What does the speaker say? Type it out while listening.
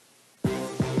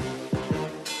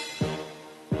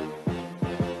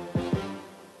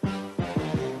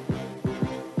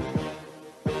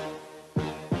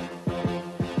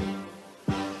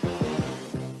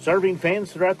Serving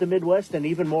fans throughout the Midwest and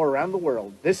even more around the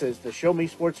world, this is the Show Me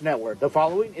Sports Network. The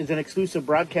following is an exclusive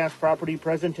broadcast property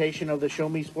presentation of the Show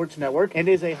Me Sports Network and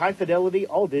is a high-fidelity,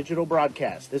 all-digital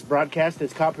broadcast. This broadcast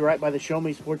is copyright by the Show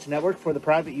Me Sports Network for the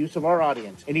private use of our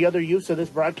audience. Any other use of this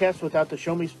broadcast without the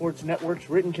Show Me Sports Network's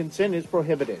written consent is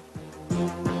prohibited.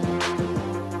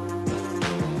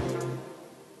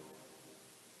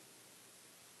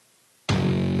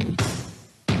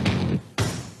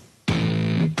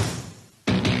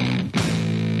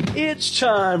 It's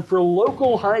time for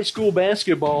local high school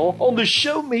basketball on the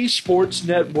Show Me Sports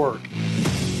Network.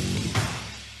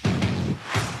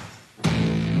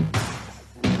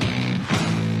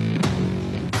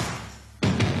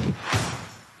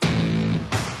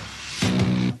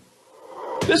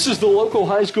 This is the local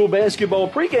high school basketball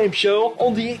pregame show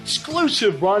on the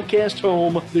exclusive broadcast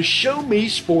home, the Show Me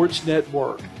Sports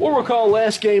Network. We'll recall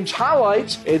last game's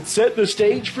highlights and set the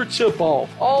stage for tip-off,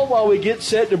 all while we get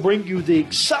set to bring you the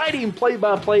exciting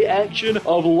play-by-play action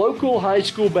of local high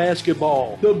school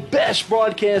basketball. The best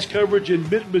broadcast coverage in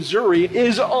mid-Missouri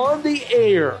is on the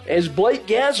air as Blake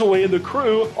Gazaway and the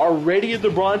crew are ready at the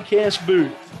broadcast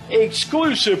booth.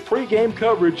 Exclusive pregame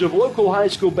coverage of local high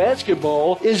school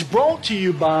basketball is brought to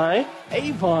you by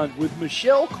Avon with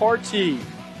Michelle Carty,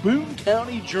 Boone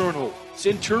County Journal,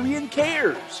 Centurion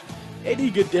Cares, Eddie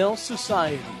Goodell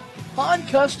Society, Han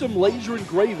Custom Laser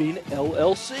Engraving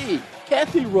LLC,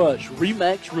 Kathy Rush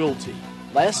Remax Realty,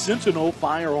 Last Sentinel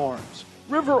Firearms,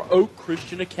 River Oak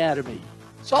Christian Academy,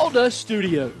 Sawdust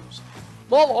Studios,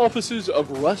 law offices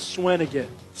of Russ Swanigan,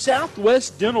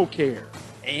 Southwest Dental Care,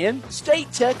 and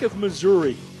State Tech of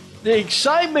Missouri. The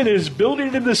excitement is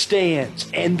building in the stands,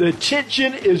 and the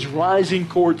tension is rising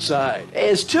courtside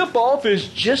as tip-off is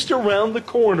just around the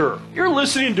corner. You're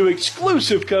listening to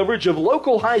exclusive coverage of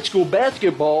local high school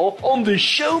basketball on the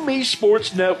Show Me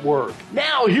Sports Network.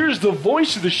 Now, here's the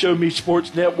voice of the Show Me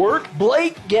Sports Network,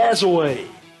 Blake Gazaway.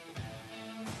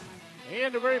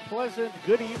 And a very pleasant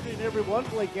good evening, everyone.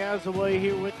 Blake Gazaway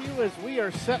here with you as we are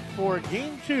set for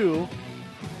Game 2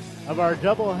 of our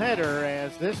doubleheader,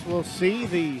 as this will see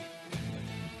the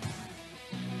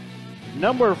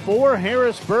number 4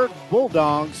 Harrisburg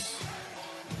Bulldogs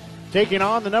taking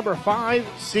on the number 5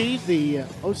 seed, the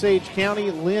Osage County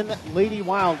Lynn Lady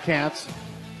Wildcats.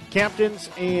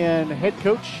 Captains and head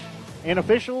coach and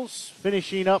officials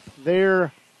finishing up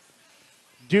their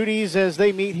duties as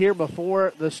they meet here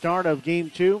before the start of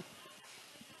Game 2.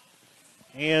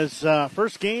 As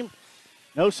first game,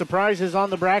 no surprises on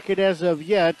the bracket as of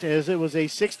yet, as it was a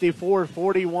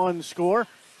 64-41 score.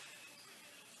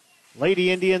 Lady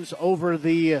Indians over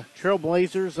the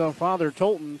Trailblazers of Father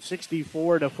Tolton,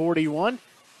 64-41.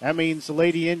 That means the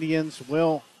Lady Indians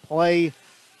will play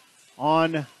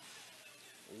on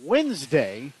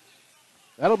Wednesday.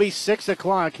 That'll be 6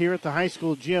 o'clock here at the high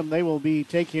school gym. They will be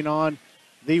taking on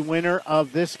the winner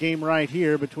of this game right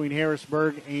here between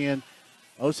Harrisburg and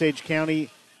Osage County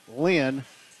Lynn,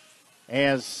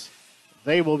 as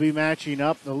they will be matching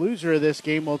up. The loser of this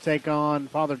game will take on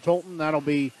Father Tolton. That'll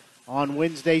be on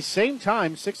Wednesday, same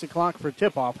time, 6 o'clock for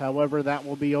tip-off. However, that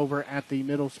will be over at the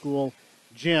middle school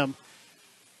gym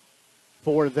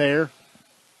for their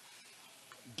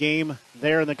game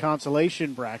there in the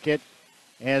consolation bracket.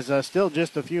 As still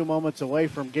just a few moments away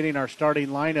from getting our starting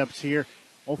lineups here.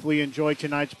 Hopefully you enjoy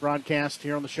tonight's broadcast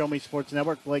here on the Show Me Sports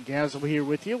Network. Blake Gazaway here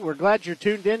with you. We're glad you're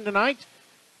tuned in tonight.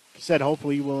 Said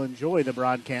hopefully you will enjoy the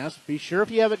broadcast. Be sure, if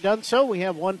you haven't done so, we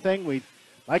have one thing we'd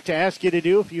like to ask you to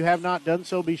do. If you have not done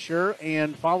so, be sure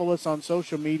and follow us on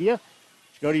social media.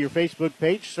 Just go to your Facebook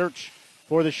page, search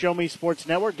for the Show Me Sports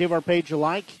Network, give our page a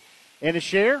like and a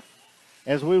share,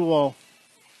 as we will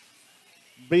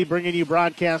be bringing you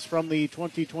broadcasts from the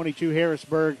 2022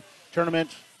 Harrisburg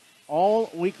tournament all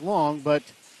week long. But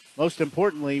most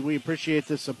importantly, we appreciate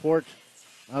the support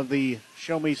of the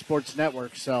Show Me Sports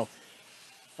Network. So,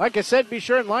 like I said, be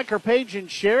sure and like our page and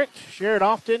share it. Share it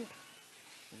often.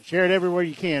 And share it everywhere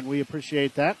you can. We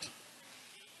appreciate that.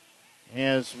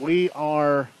 As we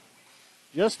are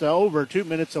just over 2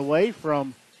 minutes away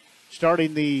from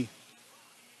starting the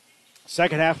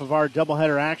second half of our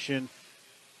doubleheader action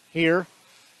here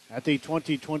at the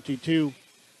 2022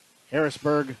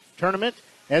 Harrisburg tournament.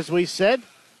 As we said,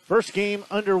 first game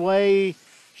underway,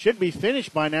 should be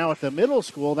finished by now at the middle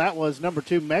school. That was number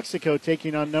 2 Mexico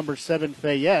taking on number 7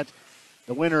 Fayette.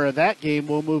 The winner of that game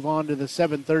will move on to the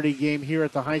 7:30 game here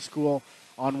at the high school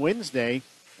on Wednesday.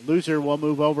 Loser will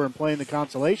move over and play in the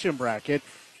consolation bracket.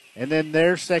 And then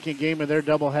their second game of their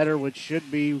doubleheader, which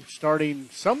should be starting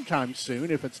sometime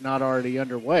soon if it's not already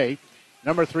underway.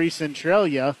 Number 3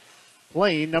 Centralia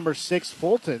playing number 6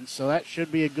 Fulton. So that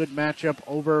should be a good matchup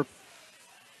over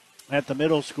at the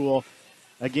middle school.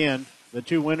 Again, the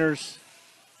two winners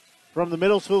from the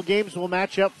middle school games will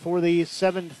match up for the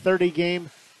 7:30 game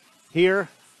here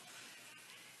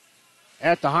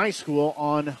at the high school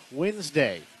on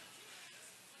Wednesday.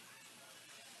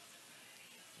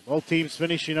 Both teams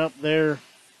finishing up their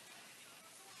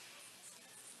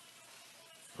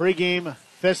pregame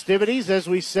festivities. As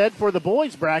we said, for the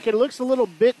boys bracket, it looks a little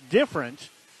bit different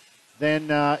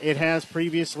than it has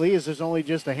previously, as there's only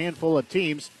just a handful of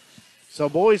teams. So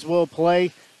boys will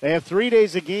play. They have 3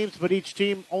 days of games, but each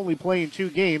team only playing 2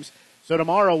 games. So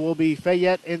tomorrow will be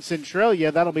Fayette and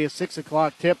Centralia. That'll be a 6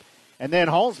 o'clock tip. And then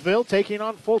Hallsville taking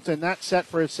on Fulton. That's set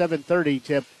for a 7:30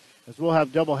 tip, as we'll have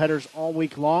doubleheaders all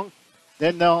week long.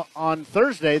 Then on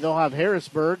Thursday, they'll have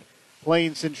Harrisburg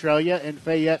playing Centralia and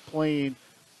Fayette playing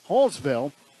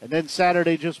Hallsville. And then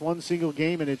Saturday, just one single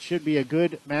game, and it should be a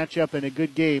good matchup and a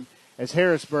good game, as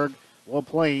Harrisburg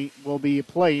will be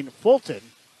playing Fulton,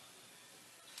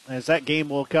 as that game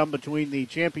will come between the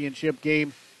championship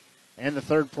game and the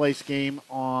third place game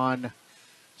on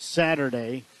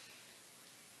Saturday.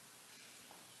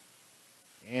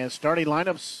 And starting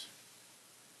lineups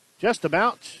just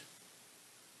about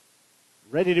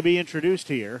ready to be introduced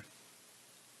here.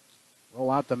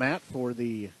 Roll out the mat for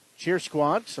the cheer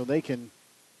squad so they can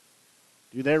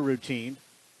do their routine.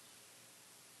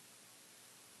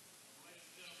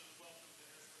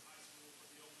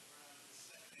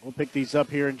 We'll pick these up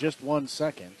here in just 1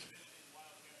 second.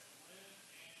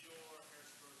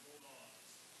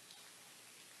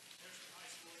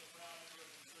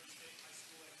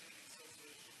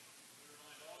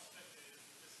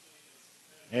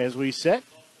 As we set,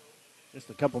 just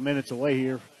a couple minutes away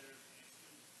here,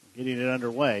 getting it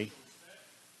underway.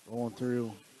 Rolling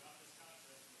through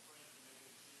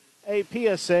a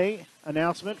PSA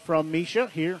announcement from Misha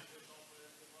here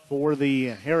for the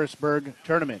Harrisburg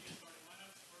tournament.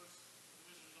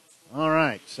 All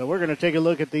right, so we're going to take a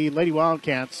look at the Lady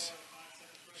Wildcats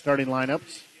starting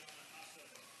lineups.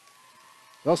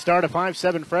 They'll start a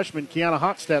 5'7" freshman, Kiana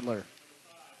Hotstetler.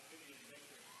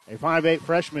 A 5'8"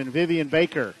 freshman, Vivian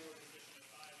Baker.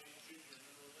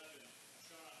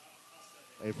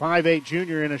 A 5'8"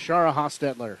 junior in Ashara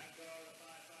Hostetler.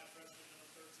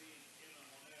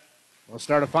 We'll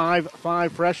start a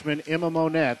 5'5" freshman, Emma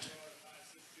Monette.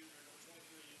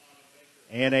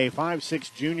 And a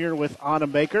 5'6" junior with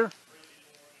Autumn Baker.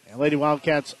 And Lady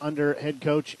Wildcats under head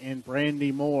coach and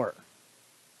Brandy Moore.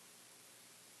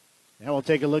 Now we'll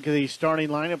take a look at the starting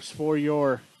lineups for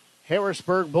your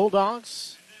Harrisburg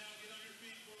Bulldogs.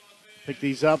 Pick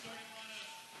these up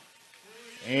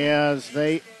as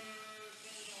they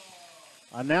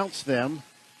announce them.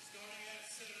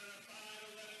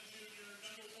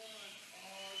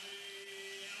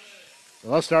 So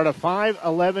let's start a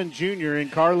 5'11" junior in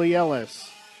Carly Ellis.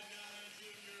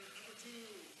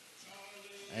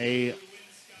 A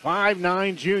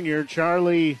 5'9" junior,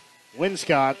 Charlie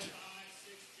Winscott.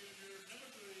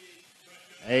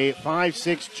 A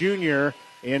 5'6" junior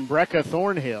in Brecca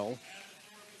Thornhill.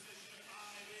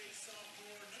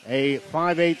 A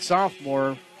 5'8"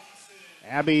 sophomore,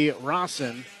 Abby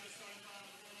Rawson.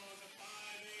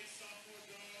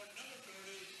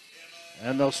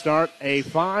 And they'll start a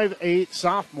 5'8"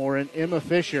 sophomore in Emma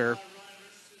Fisher.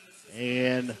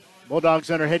 And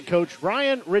Bulldogs under head coach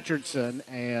Ryan Richardson,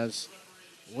 as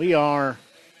we are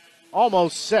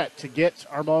almost set to get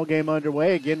our ball game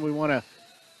underway. Again, we want to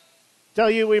tell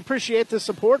you we appreciate the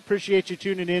support. Appreciate you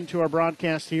tuning in to our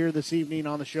broadcast here this evening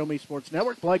on the Show Me Sports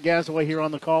Network. Blake Gazaway here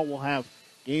on the call. We'll have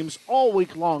games all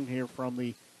week long here from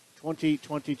the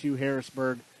 2022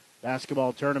 Harrisburg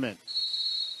basketball tournament.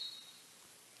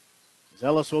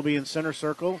 Ellis will be in center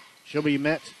circle. She'll be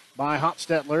met by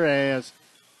Hotstetler, as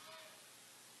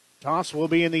toss will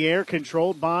be in the air,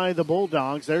 controlled by the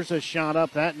Bulldogs. There's a shot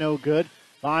up, that no good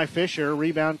by Fisher.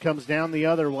 Rebound comes down the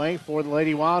other way for the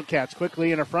Lady Wildcats.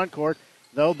 Quickly in a front court,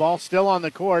 though, ball still on the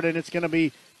court, and it's going to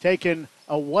be taken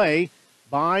away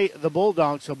by the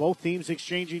Bulldogs. So both teams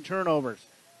exchanging turnovers.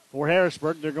 For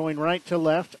Harrisburg, they're going right to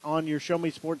left on your Show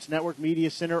Me Sports Network Media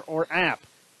Center or app.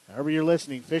 However you're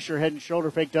listening, Fisher head and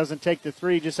shoulder fake, doesn't take the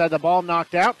three, just had the ball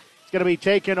knocked out. It's going to be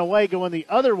taken away. Going the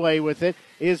other way with it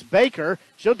is Baker.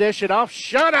 She'll dish it off.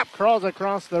 Shot up, crawls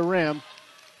across the rim.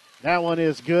 That one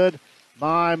is good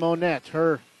by Monette.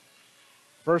 Her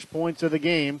first points of the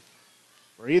game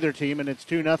for either team, and it's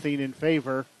 2-0 in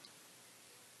favor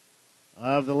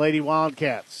of the Lady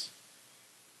Wildcats.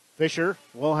 Fisher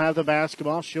will have the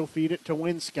basketball. She'll feed it to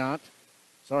Winscott.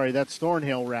 Sorry, that's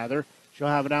Thornhill, rather. She'll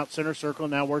have it out center circle,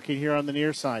 now working here on the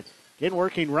near side. Again,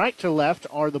 working right to left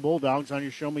are the Bulldogs on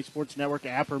your Show Me Sports Network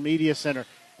app or media center.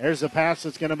 There's a pass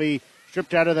that's going to be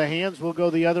stripped out of the hands. Will go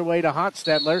the other way to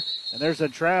Hotstetler. And there's a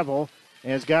travel.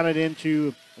 And has got it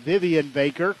into Vivian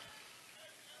Baker,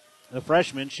 the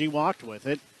freshman. She walked with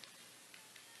it.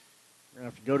 We're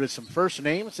going to have to go to some first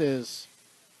names. Is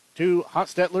 2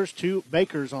 Hotstettlers, 2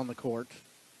 Bakers on the court.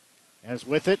 As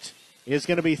with it is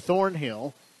going to be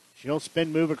Thornhill. She'll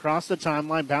spin move across the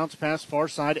timeline. Bounce pass far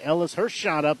side. Ellis, her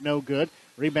shot up, no good.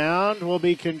 Rebound will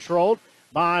be controlled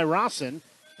by Rawson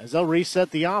as they'll reset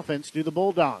the offense to the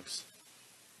Bulldogs.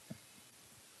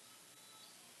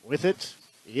 With it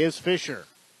is Fisher.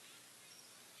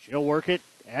 She'll work it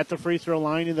at the free throw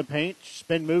line in the paint.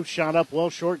 Spin move, shot up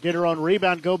well short. Get her on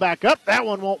rebound, go back up. That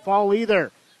one won't fall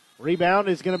either. Rebound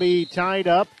is going to be tied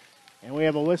up, and we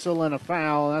have a whistle and a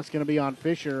foul. That's going to be on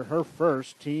Fisher, her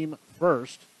first, team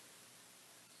first.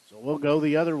 So we'll go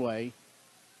the other way.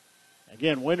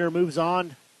 Again, winner moves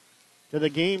on to the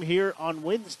game here on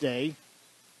Wednesday.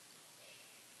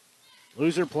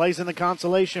 Loser plays in the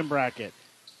consolation bracket.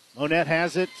 Monette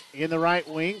has it in the right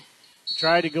wing.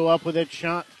 Tried to go up with it.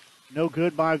 Shot no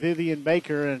good by Vivian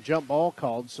Baker, and a jump ball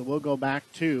called. So we'll go back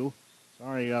to,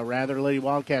 Lady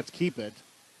Wildcats keep it.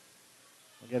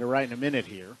 We'll get it right in a minute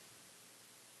here.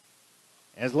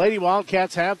 As Lady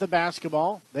Wildcats have the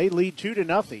basketball, they lead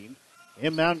 2-0.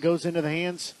 Inbound goes into the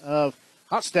hands of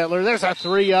Hotstetler. There's a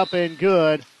 3 up and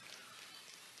good.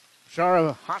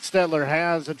 Shara Hotstetler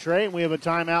has a tray, and we have a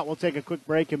timeout. We'll take a quick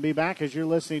break and be back as you're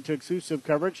listening to exclusive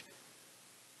coverage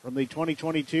from the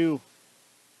 2022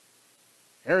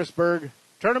 Harrisburg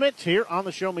Tournament here on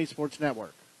the Show Me Sports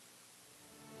Network.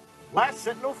 Last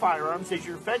Sentinel Firearms is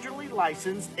your federally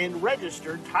licensed and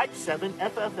registered Type 7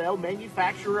 FFL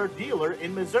manufacturer dealer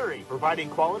in Missouri, providing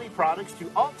quality products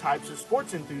to all types of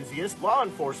sports enthusiasts, law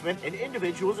enforcement, and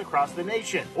individuals across the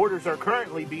nation. Orders are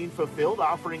currently being fulfilled,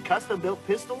 offering custom-built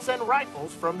pistols and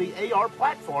rifles from the AR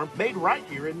platform made right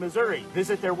here in Missouri.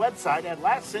 Visit their website at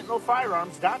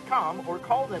lastsentinelfirearms.com or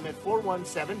call them at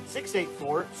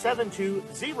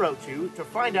 417-684-7202 to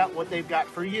find out what they've got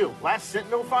for you. Last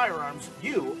Sentinel Firearms,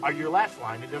 you are your last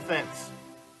line of defense.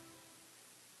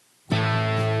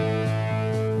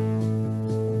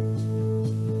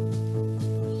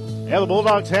 Yeah, the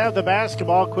Bulldogs have the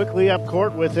basketball quickly up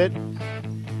court with it.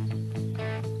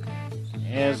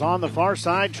 As on the far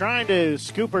side, trying to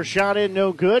scoop her shot in,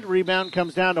 no good. Rebound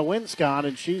comes down to Winscott,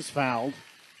 and she's fouled.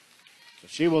 So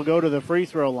she will go to the free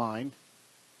throw line.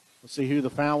 Let's see who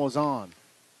the foul was on.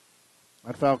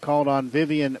 That foul called on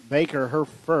Vivian Baker, her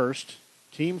first,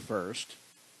 team first.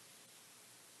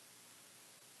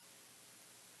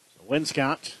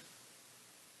 Winscott.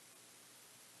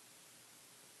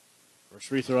 First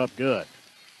free throw up good.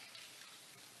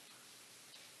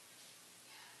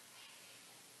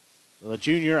 So the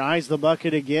junior eyes the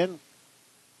bucket again.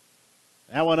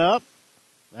 That one up.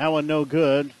 That one no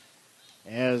good,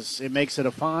 as it makes it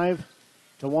a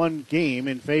 5-1 game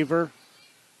in favor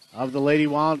of the Lady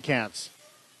Wildcats.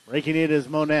 Breaking it is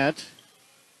Monette.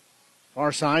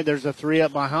 Far side, there's a 3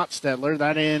 up by Hotstetler.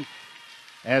 That in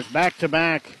as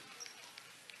back-to-back.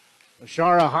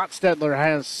 Ashara Hotstetler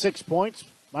has 6 points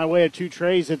by way of 2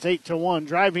 trays. It's 8-1.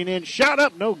 Driving in, shot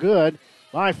up, no good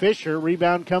by Fisher.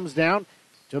 Rebound comes down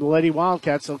to the Lady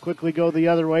Wildcats. They'll quickly go the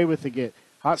other way with the get.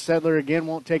 Hotstetler again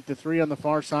won't take the 3 on the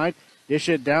far side. Dish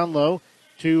it down low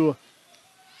to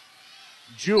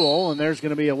Jewel, and there's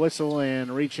going to be a whistle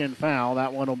and reach-in foul.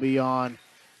 That one will be on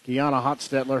Kiana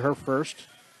Hotstetler, her first.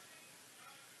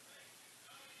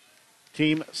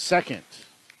 Team second.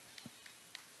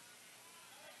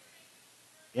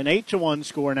 An 8-1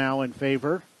 score now in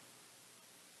favor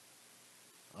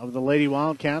of the Lady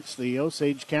Wildcats, the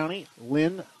Osage County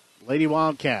Lynn Lady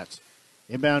Wildcats.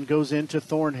 Inbound goes into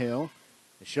Thornhill.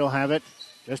 She'll have it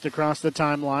just across the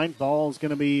timeline. Ball is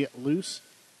going to be loose.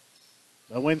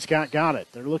 But Winscott got it.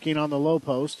 They're looking on the low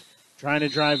post, trying to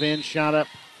drive in. Shot up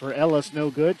for Ellis, no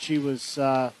good. She was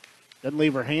doesn't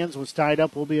leave her hands, was tied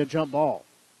up. Will be a jump ball.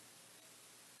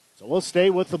 So we'll stay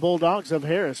with the Bulldogs of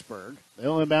Harrisburg.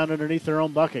 They'll inbound underneath their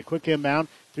own bucket. Quick inbound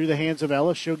through the hands of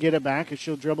Ellis. She'll get it back, and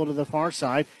she'll dribble to the far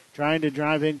side, trying to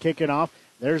drive in, kick it off.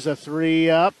 There's a 3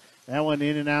 up. That one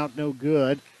in and out, no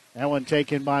good. That one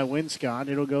taken by Winscott.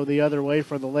 It'll go the other way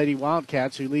for the Lady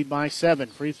Wildcats, who lead by 7.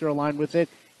 Free throw line with it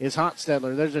is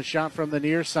Hotstetler. There's a shot from the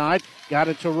near side. Got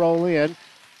it to roll in.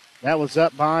 That was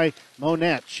up by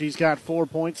Monette. She's got 4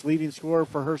 points, leading scorer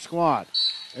for her squad.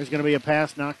 There's going to be a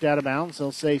pass knocked out of bounds.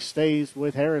 They'll say stays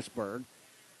with Harrisburg.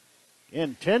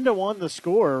 Again, 10-1 the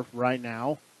score right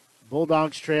now.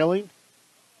 Bulldogs trailing.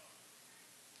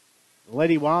 The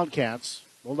Lady Wildcats.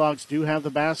 Bulldogs do have the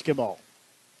basketball.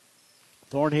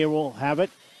 Thornhill will have it.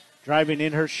 Driving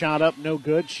in, her shot up, no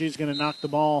good. She's going to knock the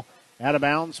ball out of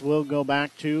bounds. We'll go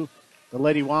back to the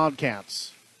Lady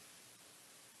Wildcats.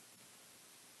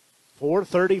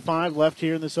 4:35 left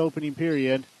here in this opening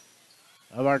period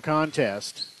of our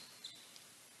contest.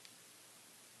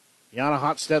 Yana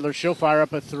Hotstetler, she'll fire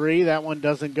up a three. That one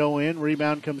doesn't go in.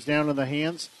 Rebound comes down to the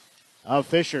hands of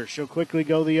Fisher. She'll quickly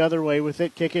go the other way with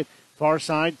it. Kick it far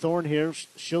side. Thornhill,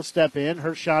 she'll step in.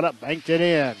 Her shot up, banked it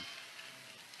in.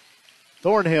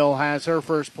 Thornhill has her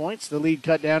first points. The lead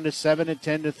cut down to 7 at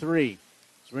 10-3.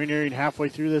 So we're nearing halfway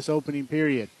through this opening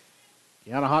period.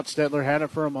 Yana Hotstetler had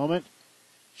it for a moment.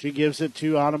 She gives it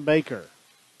to Autumn Baker.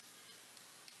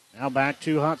 Now back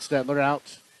to Hotstetler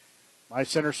out by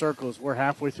center circles. We're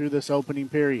halfway through this opening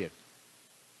period.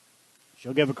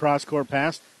 She'll give a cross-court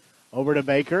pass over to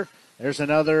Baker. There's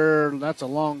another, that's a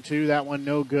long two. That one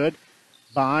no good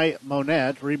by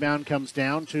Monette. Rebound comes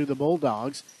down to the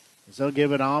Bulldogs as they'll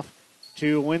give it off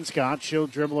to Winscott. She'll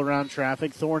dribble around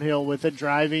traffic. Thornhill with it,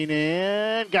 driving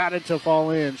in. Got it to fall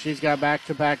in. She's got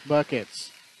back-to-back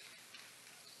buckets.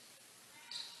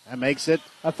 That makes it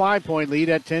a 5-point lead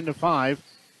at 10-5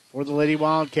 for the Lady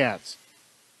Wildcats.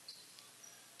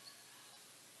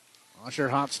 Asher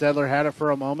Hotstetler had it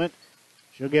for a moment.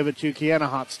 She'll give it to Kiana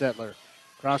Hotstetler.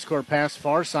 Cross-court pass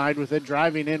far side with it,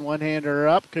 driving in, one-hander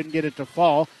up. Couldn't get it to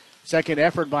fall. Second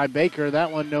effort by Baker.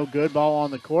 That one no good. Ball on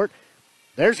the court.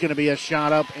 There's going to be a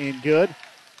shot up and good.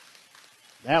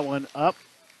 That one up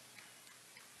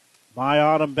by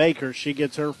Autumn Baker. She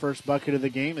gets her first bucket of the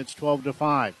game. It's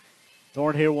 12-5.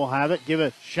 Thornhill will have it. Give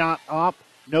a shot up.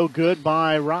 No good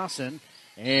by Rawson.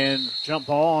 And jump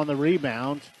ball on the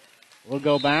rebound. We'll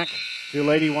go back to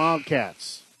Lady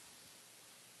Wildcats.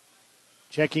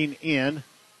 Checking in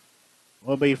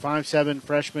will be 5'7"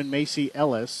 freshman Macy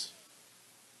Ellis.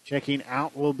 Checking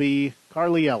out will be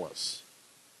Carly Ellis,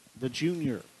 the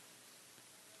junior.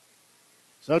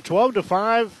 So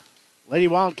 12-5, Lady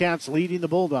Wildcats leading the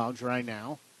Bulldogs right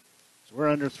now. So we're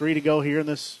under 3 to go here in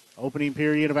this opening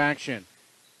period of action.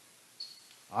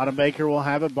 Autumn Baker will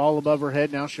have it, ball above her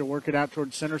head. Now she'll work it out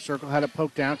towards center circle. Had it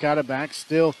poked out, got it back.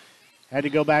 Still had to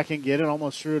go back and get it.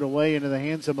 Almost threw it away into the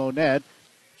hands of Monette.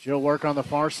 She'll work on the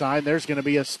far side. There's going to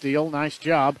be a steal. Nice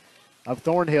job of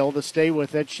Thornhill to stay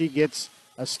with it. She gets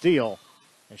a steal.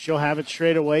 And she'll have it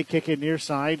straight away, kick it near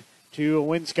side to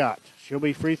Winscott. She'll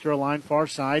be free throw line far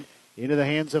side into the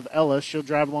hands of Ellis. She'll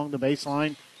drive along the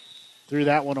baseline, threw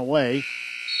that one away.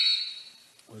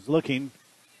 Was looking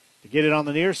to get it on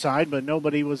the near side, but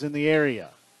nobody was in the area.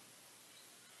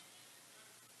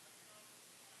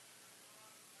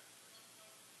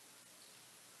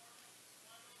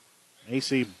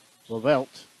 Macy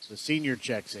Lavelt, the senior,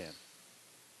 checks in.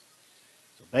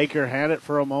 So Baker had it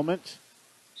for a moment.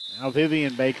 Now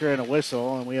Vivian Baker and a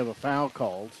whistle, and we have a foul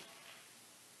called.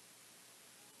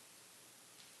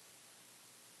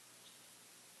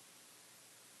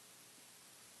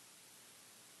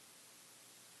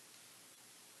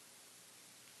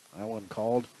 That one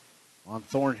called on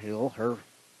Thornhill, her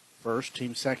first,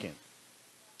 team second.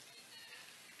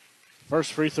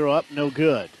 First free throw up, no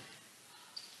good.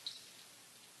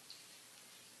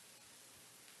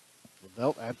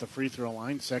 Belt at the free throw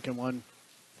line. Second one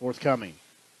forthcoming.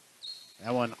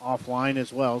 That one offline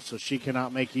as well, so she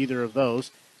cannot make either of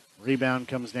those. Rebound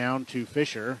comes down to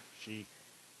Fisher. She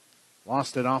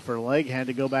lost it off her leg, had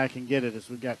to go back and get it as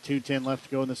we've got 2:10 left to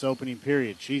go in this opening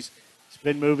period. She's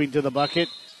been moving to the bucket.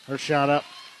 Her shot up,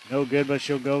 no good, but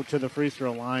she'll go to the free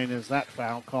throw line. Is that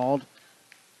foul called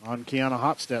on Kiana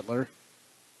Hotstetler?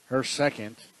 Her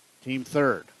second, team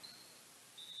third.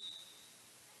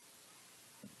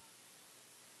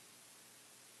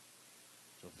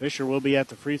 Fisher will be at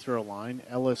the free throw line.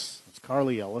 Ellis, it's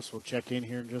Carly Ellis, will check in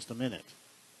here in just a minute.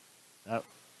 That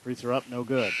free throw up, no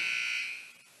good.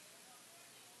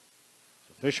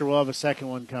 So Fisher will have a second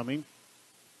one coming.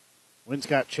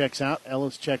 Winscott checks out.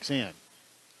 Ellis checks in.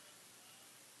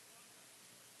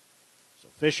 So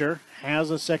Fisher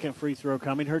has a second free throw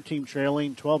coming. Her team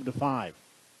trailing 12-5.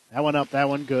 That one up, that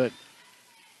one good.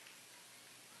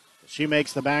 She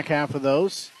makes the back half of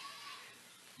those.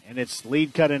 And it's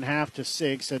lead cut in half to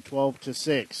 6 at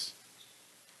 12-6.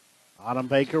 Autumn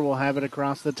Baker will have it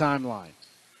across the timeline.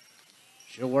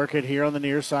 She'll work it here on the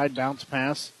near side. Bounce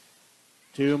pass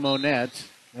to Monette.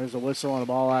 There's a whistle and a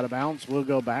ball out of bounds. We'll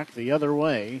go back the other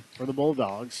way for the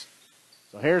Bulldogs.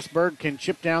 So Harrisburg can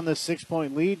chip down this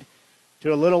 6-point lead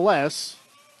to a little less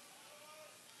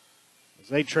as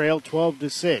they trail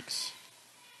 12-6.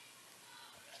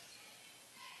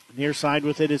 Near side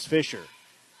with it is Fisher.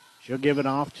 She'll give it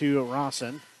off to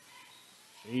Rawson.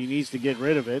 She needs to get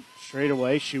rid of it straight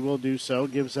away. She will do so.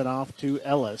 Gives it off to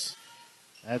Ellis.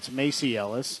 That's Macy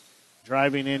Ellis.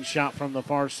 Driving in, shot from the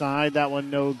far side. That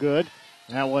one no good.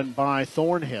 That one by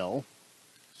Thornhill.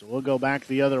 So we'll go back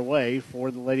the other way for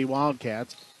the Lady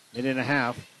Wildcats. Minute and a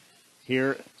half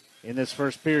here in this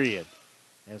first period.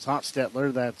 As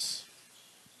Hotstetler, that's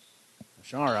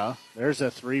Shara. There's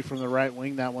a three from the right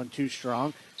wing. That one too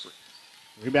strong.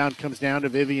 Rebound comes down to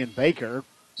Vivian Baker.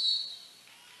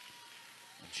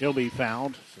 And she'll be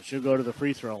fouled, so she'll go to the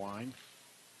free throw line.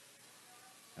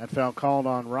 That foul called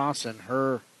on Rawson,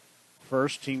 her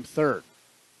first, team third.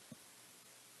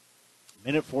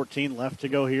 Minute 14 left to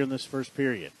go here in this first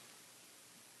period.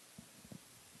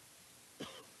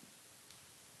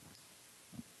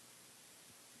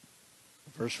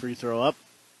 First free throw up,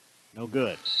 no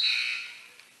good.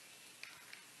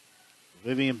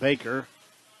 Vivian Baker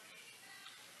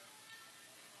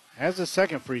has a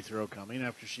second free throw coming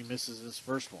after she misses this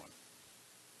first one.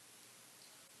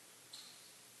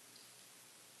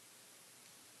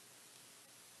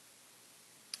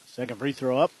 Second free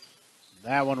throw up.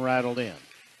 That one rattled in.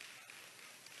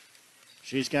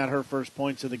 She's got her first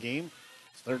points of the game.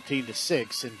 It's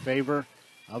 13-6 in favor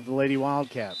of the Lady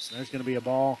Wildcats. There's going to be a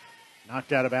ball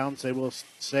knocked out of bounds. They will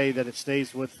say that it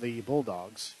stays with the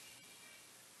Bulldogs.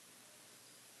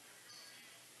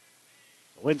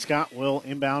 Winscott will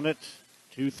inbound it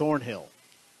to Thornhill.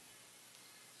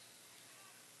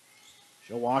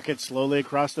 She'll walk it slowly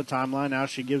across the timeline. Now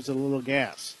she gives it a little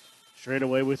gas. Straight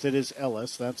away with it is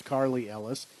Ellis. That's Carly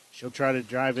Ellis. She'll try to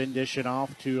drive in, dish it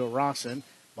off to Rawson.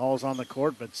 Ball's on the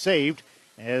court, but saved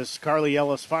as Carly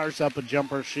Ellis fires up a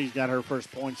jumper. She's got her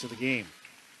first points of the game.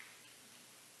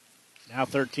 Now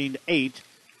 13-8,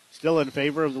 still in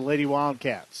favor of the Lady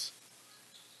Wildcats.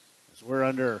 As we're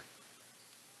under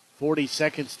 40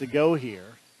 seconds to go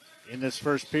here in this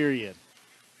first period.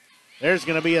 There's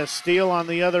going to be a steal on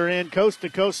the other end, coast to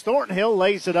coast. Thornhill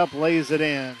lays it up, lays it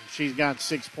in. She's got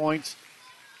 6 points.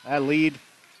 That lead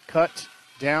cut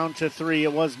down to 3.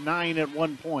 It was 9 at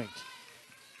one point.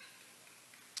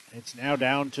 It's now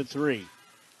down to 3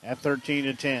 at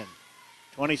 13-10.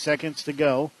 20 seconds to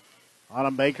go.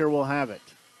 Autumn Baker will have it.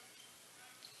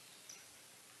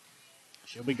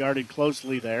 She'll be guarded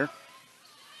closely there.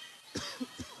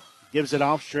 Gives it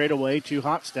off straight away to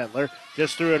Hotstetler.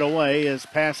 Just threw it away as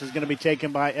pass is going to be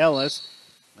taken by Ellis.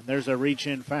 And there's a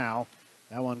reach-in foul.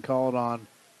 That one called on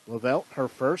Lavelle, her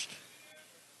first.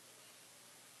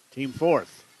 Team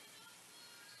fourth.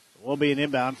 It will be an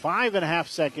inbound. 5.5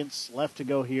 seconds left to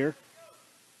go here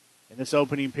in this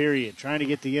opening period. Trying to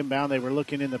get the inbound. They were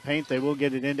looking in the paint. They will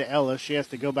get it into Ellis. She has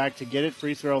to go back to get it.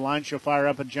 Free throw line. She'll fire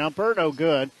up a jumper. No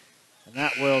good. And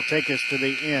that will take us to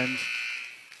the end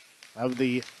of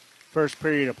the first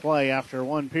period of play. After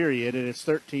one period, it is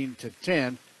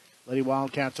 13-10. Lady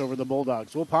Wildcats over the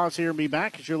Bulldogs. We'll pause here and be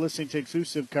back as you're listening to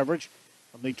exclusive coverage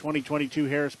from the 2022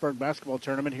 Harrisburg Basketball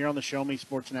Tournament here on the Show Me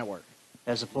Sports Network.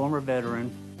 As a former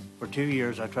veteran, for 2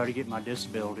 years I tried to get my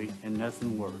disability and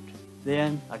nothing worked.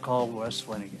 Then I called Wes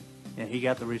Swanigan, and he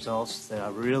got the results that I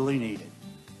really needed.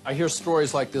 I hear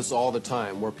stories like this all the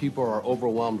time where people are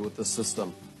overwhelmed with the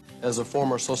system. As a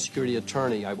former Social Security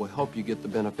attorney, I will help you get the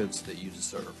benefits that you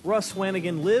deserve. Russ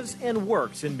Swanigan lives and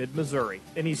works in mid-Missouri,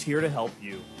 and he's here to help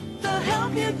you. The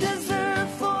help you deserve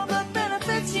for the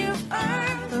benefits you've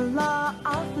earned. The law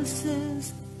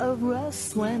offices of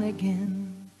Russ Swanigan.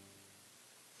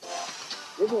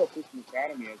 Riverwalk Christian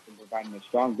Academy has been providing a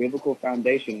strong biblical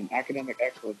foundation and academic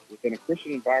excellence within a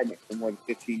Christian environment for more than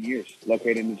 15 years.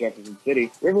 Located in Jefferson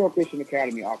City, Riverwalk Christian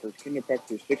Academy offers kinder prep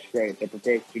through 6th grade that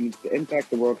prepares students to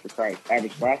impact the world for Christ.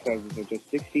 Average class sizes are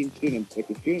just 16 students, with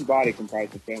the student body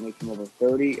comprised of families from over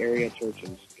 30 area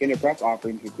churches. Kinder prep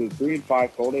offerings include 3 and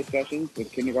 5 full-day sessions,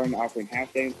 with kindergarten offering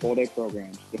half-day and full-day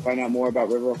programs. To find out more about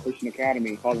Riverwalk Christian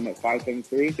Academy, call them at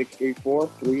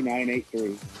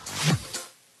 573-634-3983.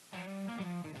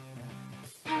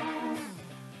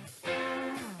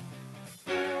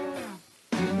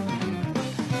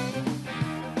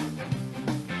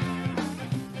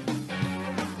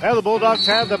 Now the Bulldogs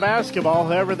have the basketball.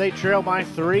 However, they trail by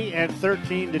 3 and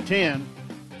 13-10.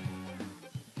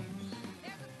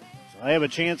 So they have a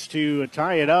chance to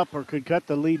tie it up or could cut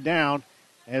the lead down,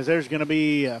 as there's going to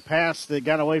be a pass that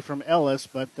got away from Ellis,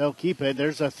 but they'll keep it.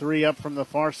 There's a 3 up from the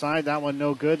far side. That one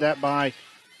no good. That by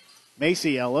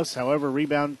Macy Ellis. However,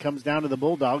 rebound comes down to the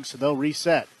Bulldogs, so they'll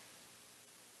reset.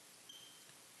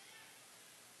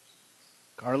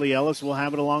 Carly Ellis will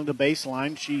have it along the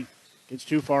baseline. She gets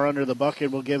too far under the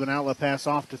bucket. Will give an outlet pass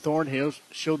off to Thornhill.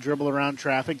 She'll dribble around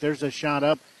traffic. There's a shot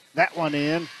up. That one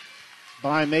in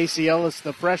by Macy Ellis,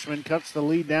 the freshman. Cuts the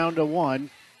lead down to 1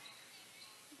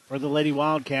 for the Lady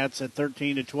Wildcats at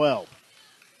 13-12.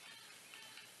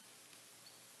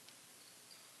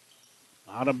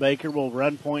 Autumn Baker will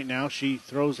run point now. She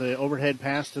throws an overhead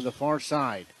pass to the far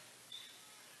side.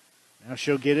 Now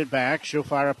she'll get it back. She'll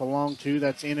fire up a long two.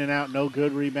 That's in and out, no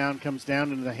good. Rebound comes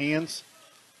down into the hands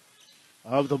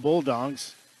of the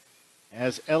Bulldogs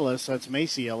as Ellis, that's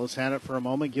Macy Ellis, had it for a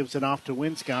moment, gives it off to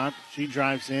Winscott. She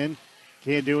drives in.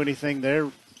 Can't do anything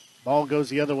there. Ball goes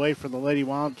the other way for the Lady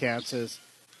Wildcats as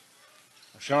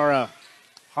Ashara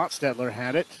Hotstetler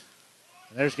had it.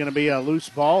 There's going to be a loose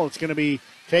ball. It's going to be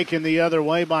taken the other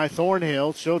way by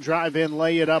Thornhill. She'll drive in,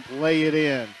 lay it up, lay it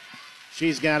in.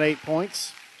 She's got 8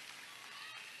 points.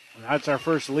 That's our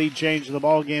first lead change of the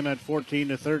ball game at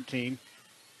 14-13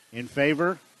 in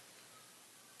favor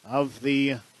of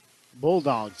the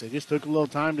Bulldogs. They just took a little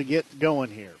time to get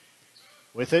going here.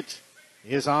 With it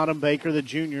is Autumn Baker, the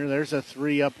junior. There's a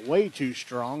three up, way too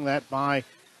strong. That by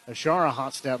Ashara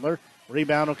Hotstetler.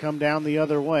 Rebound will come down the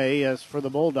other way as for the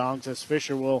Bulldogs, as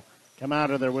Fisher will come out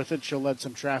of there with it. She'll let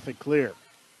some traffic clear.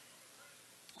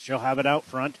 She'll have it out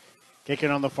front.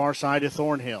 Kicking on the far side to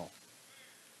Thornhill.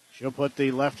 She'll put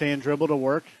the left-hand dribble to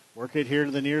work. Work it here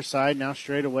to the near side. Now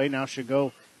straight away. Now she'll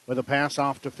go with a pass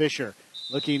off to Fisher.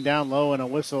 Looking down low and a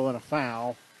whistle and a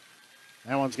foul.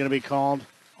 That one's going to be called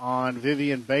on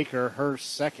Vivian Baker, her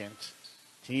second,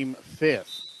 team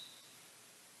fifth.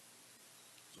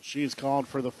 So she's called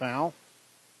for the foul.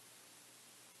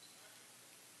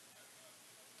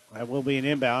 That will be an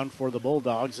inbound for the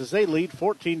Bulldogs as they lead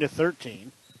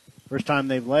 14-13. First time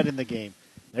they've led in the game.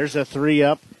 There's a three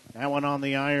up. That one on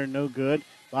the iron, no good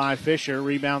by Fisher.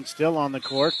 Rebound still on the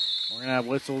court. We're going to have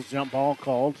whistles, jump ball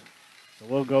called. So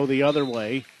we'll go the other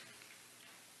way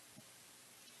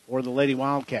for the Lady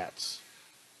Wildcats.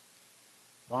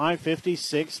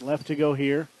 5:56 left to go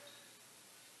here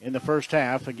in the first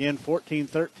half. Again,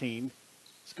 14-13.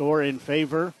 Score in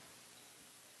favor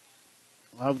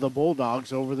of the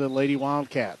Bulldogs over the Lady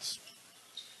Wildcats.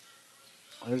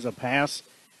 There's a pass,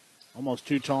 almost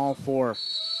too tall for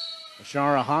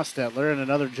Ashara Hotstetler, and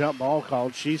another jump ball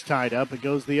called. She's tied up. It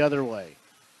goes the other way.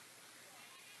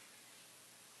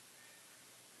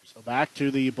 So back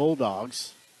to the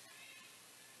Bulldogs.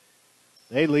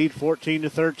 They lead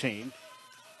 14-13.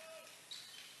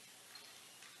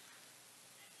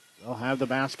 They'll have the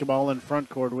basketball in front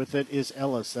court. With it is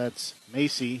Ellis. That's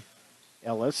Macy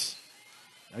Ellis.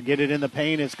 They'll get it in the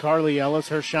paint. It's Carly Ellis.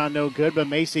 Her shot no good, but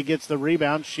Macy gets the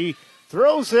rebound. She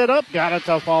throws it up. Got it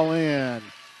to fall in.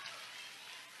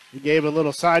 He gave a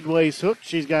little sideways hook.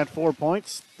 She's got 4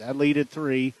 points. That lead at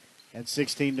 3 at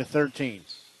 16-13.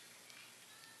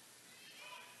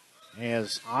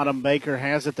 As Autumn Baker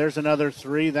has it, there's another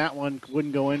three. That one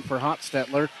wouldn't go in for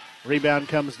Hotstetler. Rebound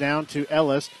comes down to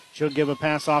Ellis. She'll give a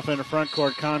pass off into front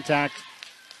court contact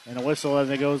and a whistle as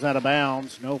it goes out of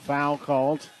bounds. No foul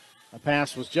called. The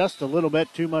pass was just a little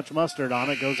bit too much mustard on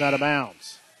it. Goes out of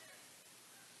bounds.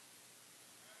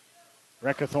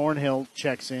 Rekha Thornhill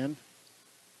checks in.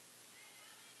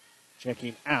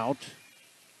 Checking out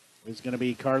is going to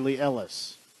be Carly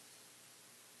Ellis.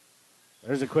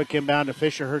 There's a quick inbound to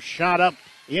Fisher. Her shot up,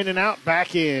 in and out,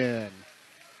 back in.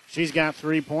 She's got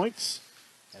 3 points.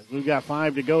 As we've got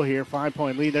 5 to go here,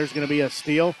 5-point lead. There's going to be a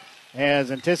steal. As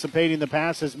anticipating the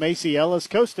pass is Macy Ellis,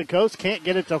 coast to coast, can't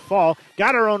get it to fall.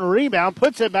 Got her own rebound,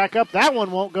 puts it back up. That one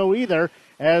won't go either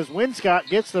as Winscott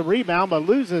gets the rebound but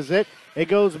loses it. It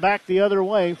goes back the other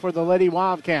way for the Lady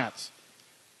Wildcats.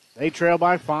 They trail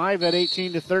by 5 at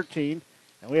 18-13.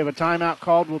 And we have a timeout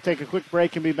called. We'll take a quick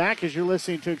break and be back as you're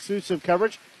listening to exclusive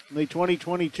coverage from the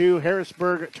 2022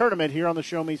 Harrisburg Tournament here on the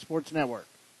Show Me Sports Network.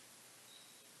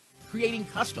 Creating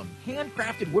custom,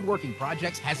 handcrafted woodworking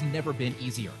projects has never been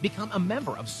easier. Become a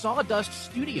member of Sawdust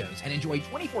Studios and enjoy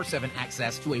 24/7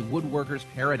 access to a woodworker's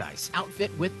paradise.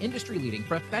 Outfit with industry-leading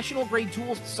professional-grade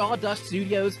tools, Sawdust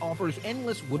Studios offers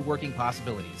endless woodworking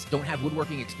possibilities. Don't have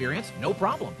woodworking experience? No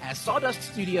problem, as Sawdust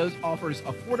Studios offers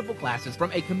affordable classes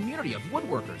from a community of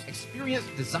woodworkers,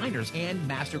 experienced designers, and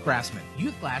master craftsmen.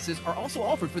 Youth classes are also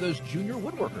offered for those junior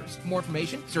woodworkers. For more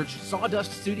information, search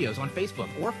Sawdust Studios on Facebook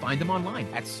or find them online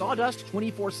at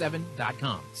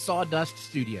Sawdust247.com. Sawdust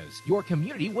Studios, your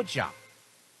community woodshop.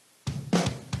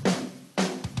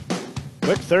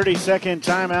 Quick 30-second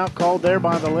timeout called there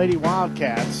by the Lady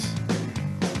Wildcats.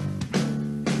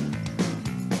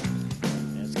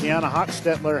 As Kiana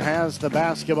Hotstetler has the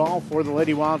basketball for the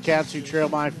Lady Wildcats, who trail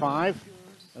by 5.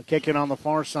 Kicking on the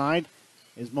far side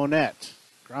is Monette.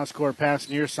 Cross-court pass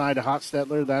near side to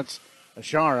Hotstetler. That's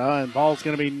Ashara, and ball's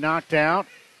going to be knocked out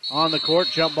on the court.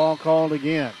 Jump ball called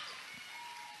again.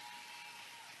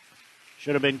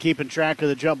 Should have been keeping track of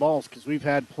the jump balls because we've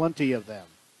had plenty of them.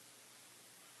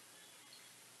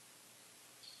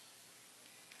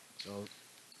 So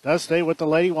does stay with the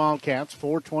Lady Wildcats.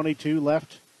 4:22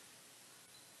 left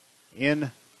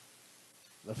in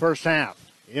the first half.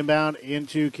 Inbound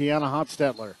into Kiana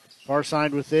Hotstetler. Far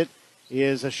side with it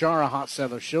is Ashara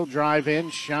Hotstetler. She'll drive in.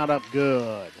 Shot up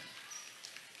good.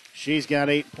 She's got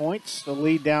 8 points. The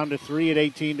lead down to 3 at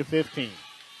 18-15.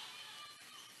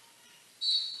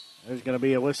 There's going to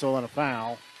be a whistle and a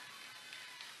foul.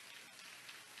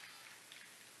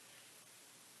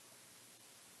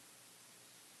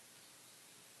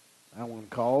 That one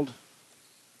called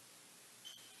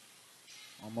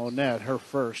on Monette, her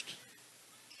first.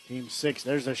 Team 6.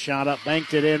 There's a shot up.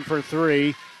 Banked it in for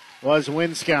 3. Was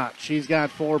Winscott. She's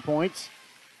got 4 points.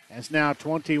 It's now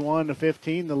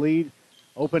 21-15. The lead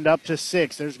opened up to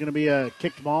 6. There's going to be a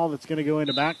kicked ball that's going to go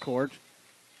into backcourt.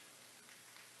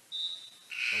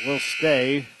 So we'll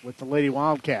stay with the Lady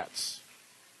Wildcats.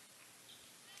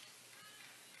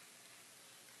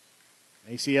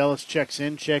 Macy Ellis checks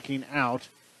in. Checking out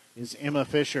is Emma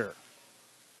Fisher.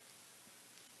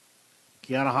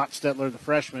 Kiana Hotstetler, the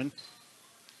freshman,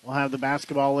 will have the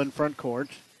basketball in front court.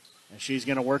 And she's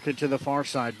going to work it to the far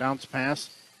side. Bounce pass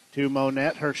to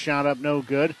Monette. Her shot up no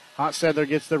good. Hotstetler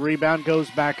gets the rebound, goes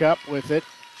back up with it.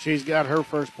 She's got her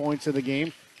first points of the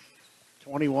game.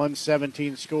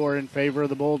 21-17 score in favor of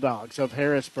the Bulldogs of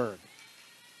Harrisburg.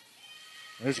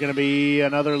 There's going to be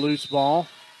another loose ball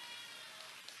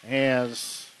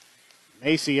as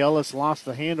Macy Ellis lost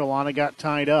the handle on it, got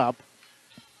tied up.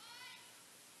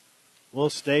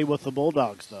 We'll stay with the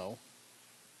Bulldogs, though.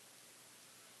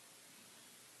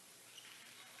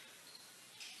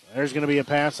 There's going to be a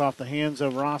pass off the hands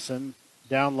of Rawson.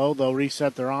 Down low, they'll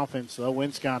reset their offense, though.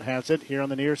 Winscott has it here on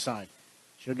the near side.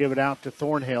 She'll give it out to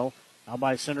Thornhill. Out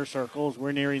by center circles.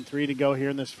 We're nearing 3 to go here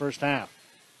in this first half.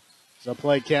 So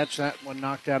play catch. That one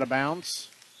knocked out of bounds.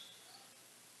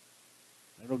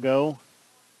 It'll go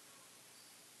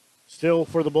still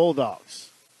for the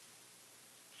Bulldogs.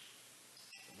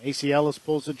 Macy Ellis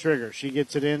pulls the trigger. She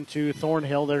gets it into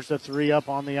Thornhill. There's the 3 up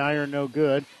on the iron. No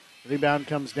good. Rebound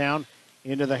comes down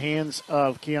into the hands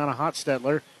of Kiana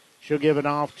Hotstetler. She'll give it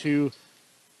off to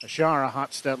Ashara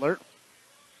Hotstetler.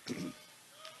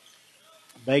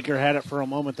 Baker had it for a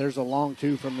moment. There's a long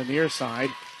 2 from the near side.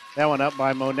 That one up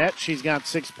by Monette. She's got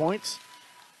 6 points.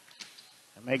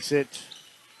 That makes it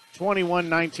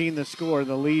 21-19 the score.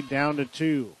 The lead down to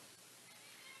 2.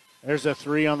 There's a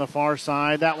 3 on the far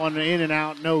side. That one in and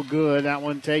out, no good. That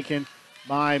one taken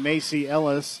by Macy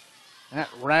Ellis. That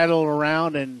rattled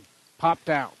around and popped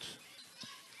out.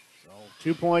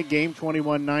 2-point game,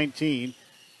 21-19.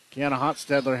 Kiana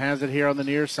Hotstetler has it here on the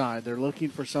near side. They're looking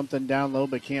for something down low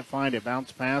but can't find it.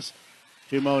 Bounce pass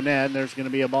to Monette. And there's going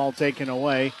to be a ball taken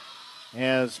away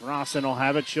as Rawson will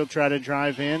have it. She'll try to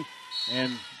drive in,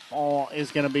 and ball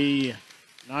is going to be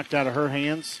knocked out of her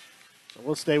hands. So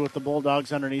we'll stay with the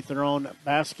Bulldogs underneath their own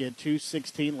basket.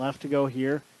 2:16 left to go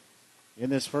here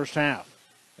in this first half.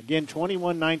 Again,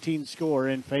 21-19 score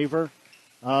in favor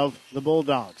of the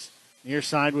Bulldogs. Near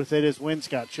side with it is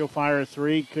Winscott. She'll fire a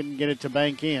 3. Couldn't get it to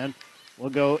bank in.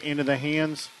 Will go into the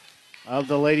hands of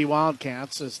the Lady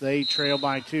Wildcats as they trail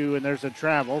by 2, and there's a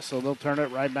travel, so they'll turn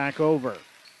it right back over.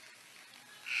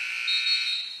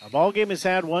 Our ball game has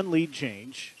had one lead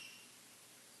change.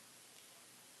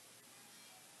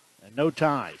 And no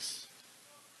ties.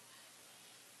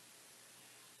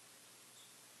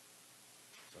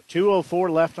 So 2:04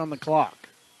 left on the clock.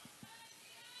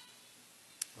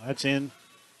 That's in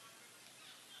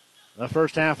the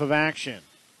first half of action.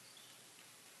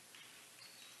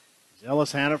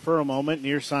 Ellis had it for a moment.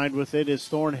 Near side with it is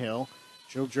Thornhill.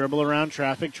 She'll dribble around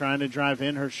traffic, trying to drive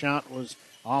in. Her shot was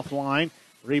offline.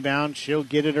 Rebound, she'll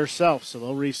get it herself, so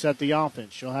they'll reset the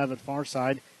offense. She'll have it far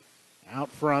side.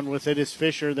 Out front with it is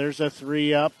Fisher. There's a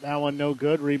 3 up. That one no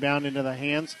good. Rebound into the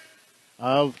hands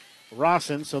of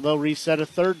Rawson, so they'll reset a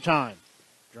third time.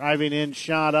 Driving in,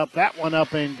 shot up. That one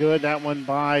up and good. That one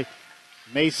by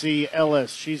Macy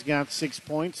Ellis. She's got 6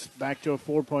 points. Back to a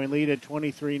 4-point lead at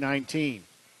 23-19.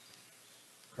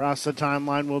 Across the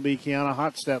timeline will be Kiana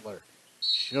Hotstetler.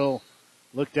 She'll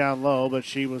look down low, but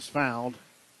she was fouled.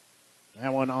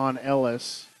 That one on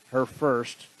Ellis, her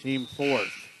first, team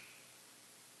 4th.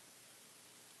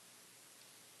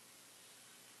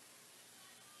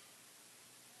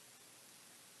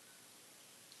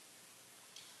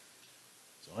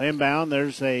 So inbound,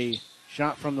 there's a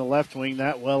shot from the left wing.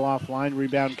 That well offline.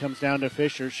 Rebound comes down to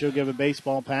Fisher. She'll give a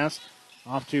baseball pass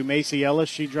off to Macy Ellis.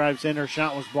 She drives in. Her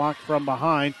shot was blocked from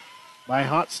behind by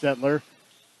Hotstetler.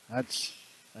 That's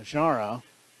Ashara.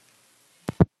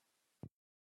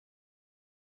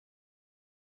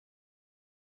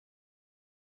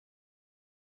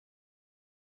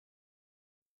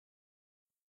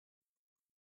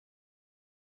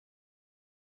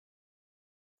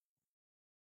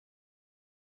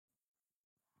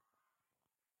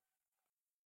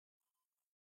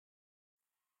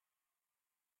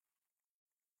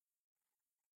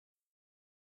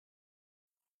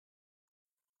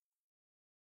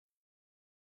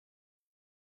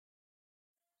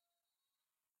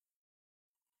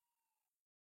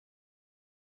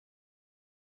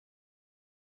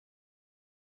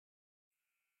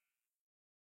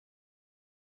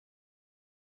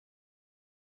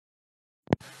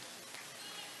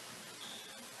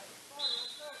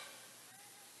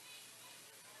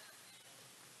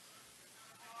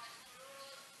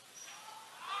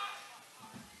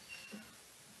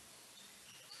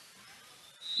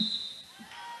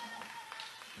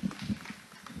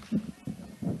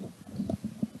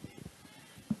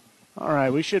 All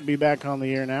right, we should be back on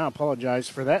the air now. Apologize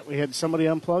for that. We had somebody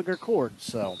unplug their cord,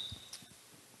 so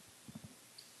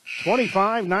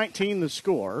 25-19 the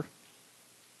score.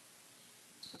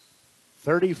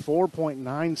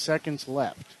 34.9 seconds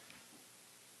left.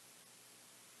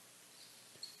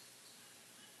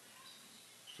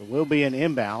 So we'll be an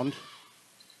inbound.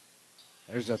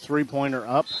 There's a three-pointer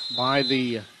up by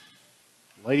the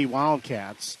Lady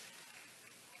Wildcats.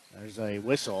 There's a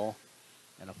whistle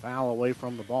and a foul away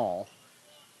from the ball.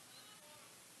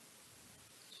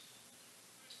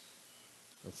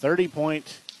 So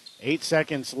 30.8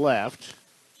 seconds left.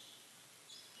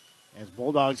 As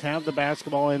Bulldogs have the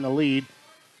basketball in the lead,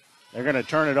 they're going to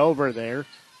turn it over there.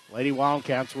 Lady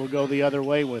Wildcats will go the other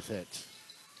way with it.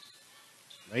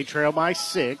 They trail by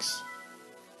 6.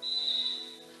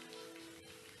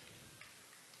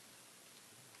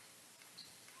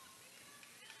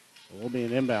 We'll be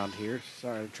an inbound here.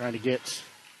 Sorry, I'm trying to get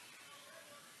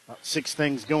about 6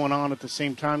 things going on at the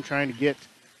same time, trying to get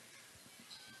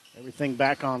everything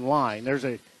back online. There's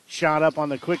a shot up on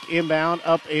the quick inbound,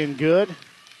 up and good.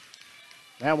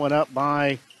 That one up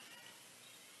by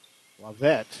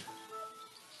Lavette.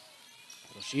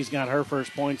 Well, she's got her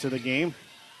first points of the game.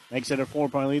 Makes it a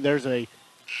 4-point lead. There's a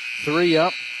 3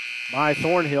 up by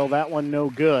Thornhill. That one no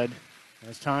good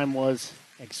as time was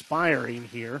expiring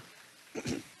here.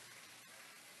 And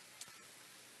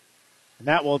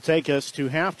that will take us to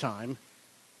halftime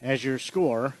as your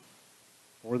score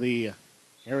for the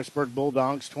Harrisburg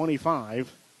Bulldogs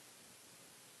 25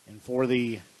 and for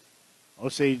the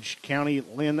Osage County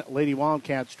Lynn Lady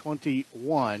Wildcats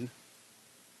 21.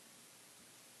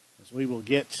 As we will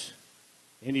get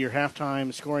into your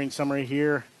halftime scoring summary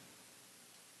here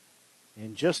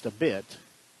in just a bit,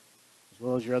 as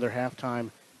well as your other halftime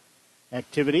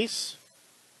activities.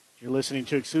 You're listening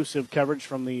to exclusive coverage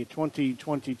from the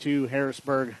 2022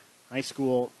 Harrisburg High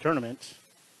School Tournament.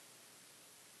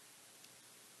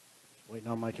 Waiting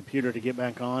on my computer to get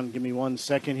back on. Give me 1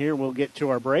 second here. We'll get to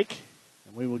our break.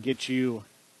 And we will get you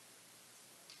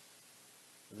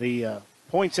the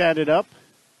points added up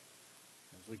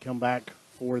as we come back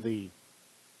for the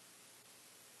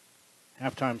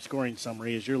halftime scoring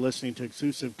summary as you're listening to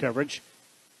exclusive coverage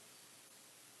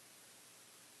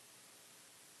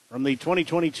from the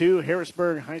 2022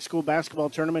 Harrisburg High School Basketball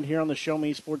Tournament here on the Show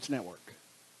Me Sports Network.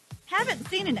 Haven't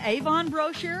seen an Avon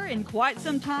brochure in quite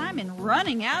some time and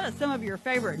running out of some of your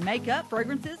favorite makeup,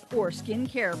 fragrances, or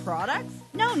skincare products?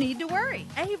 No need to worry.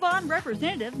 Avon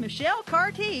representative Michelle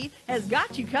Carty has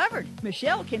got you covered.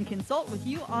 Michelle can consult with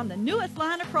you on the newest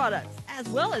line of products, as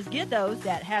well as get those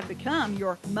that have become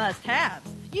your must-haves.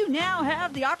 You now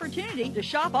have the opportunity to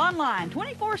shop online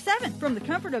 24/7 from the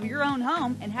comfort of your own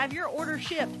home and have your order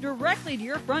shipped directly to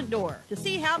your front door. To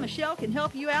see how Michelle can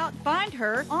help you out, find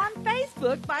her on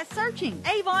Facebook by searching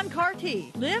Avon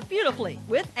Carty. Live beautifully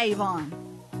with Avon.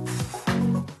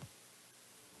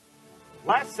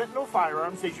 Last Sentinel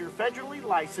Firearms is your federally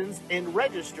licensed and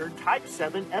registered Type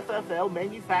 7 FFL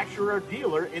manufacturer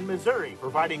dealer in Missouri,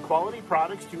 providing quality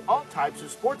products to all types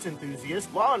of sports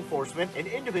enthusiasts, law enforcement, and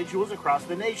individuals across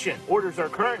the nation. Orders are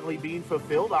currently being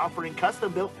fulfilled, offering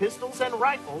custom-built pistols and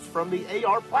rifles from the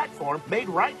AR platform made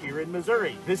right here in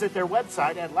Missouri. Visit their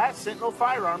website at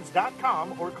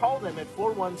lastsentinelfirearms.com or call them at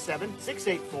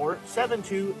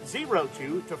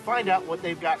 417-684-7202 to find out what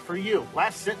they've got for you.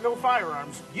 Last Sentinel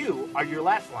Firearms, you are your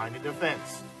last line of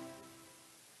defense.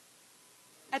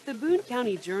 At the Boone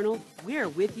County Journal, we're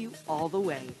with you all the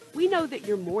way. We know that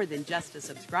you're more than just a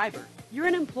subscriber. You're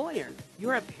an employer,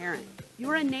 you're a parent,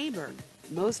 you're a neighbor.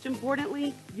 Most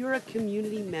importantly, you're a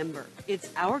community member. It's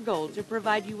our goal to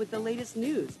provide you with the latest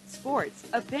news, sports,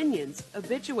 opinions,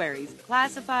 obituaries,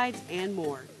 classifieds, and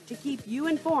more, to keep you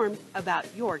informed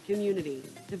about your community.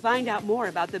 To find out more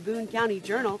about the Boone County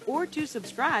Journal or to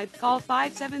subscribe, call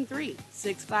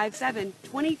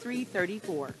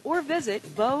 573-657-2334 or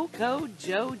visit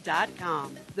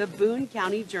bocojoe.com. The Boone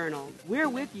County Journal. We're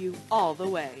with you all the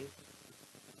way.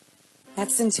 At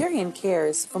Centurion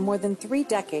Cares, for more than 3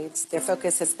 decades, their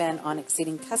focus has been on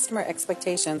exceeding customer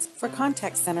expectations for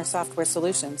contact center software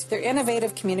solutions. Their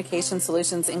innovative communication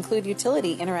solutions include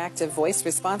utility interactive voice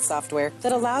response software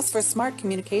that allows for smart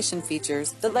communication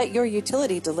features that let your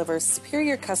utility deliver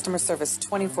superior customer service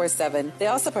 24/7. They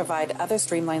also provide other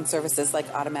streamlined services like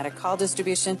automatic call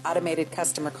distribution, automated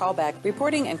customer callback,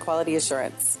 reporting, and quality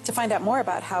assurance. To find out more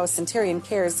about how Centurion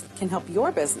Cares can help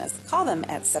your business, call them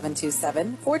at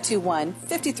 727-421-5300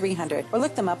 or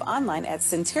look them up online at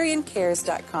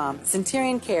centurioncares.com.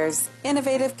 Centurion Cares,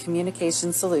 innovative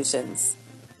communication solutions.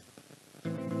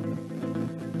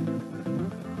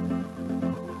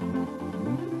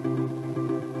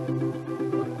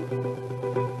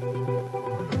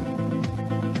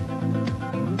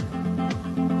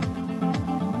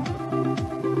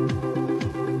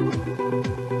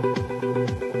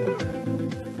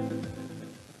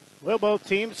 Well, both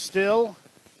teams still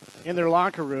in their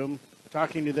locker room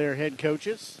talking to their head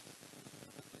coaches.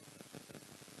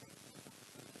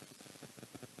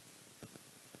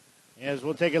 As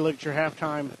we'll take a look at your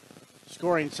halftime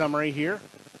scoring summary here.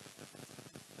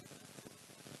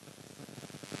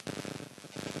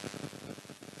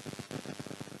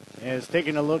 As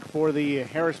taking a look for the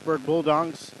Harrisburg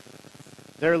Bulldogs,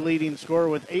 their leading scorer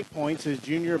with 8 points is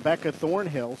junior Becca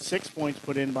Thornhill. 6 points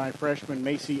put in by freshman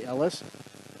Macy Ellis.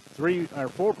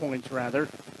 4 points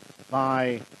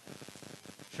by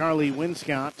Charlie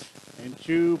Winscott, and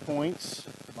 2 points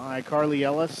by Carly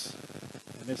Ellis.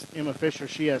 And Miss Emma Fisher,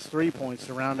 she has 3 points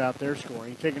to round out their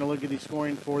scoring. Taking a look at the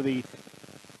scoring for the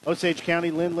Osage County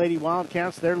Lynn Lady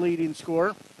Wildcats, their leading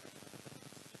scorer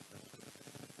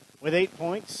with 8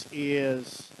 points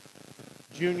is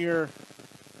junior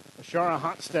Ashara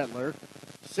Hotstetler.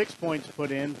 6 points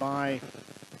put in by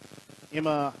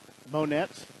Emma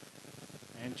Monette.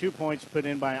 And 2 points put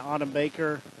in by Autumn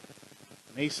Baker,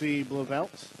 Macy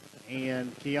Blovelt,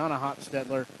 and Kiana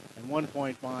Hotstetler. And 1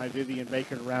 point by Vivian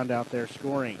Baker to round out their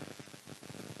scoring.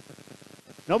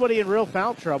 Nobody in real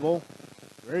foul trouble.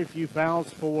 Very few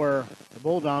fouls for the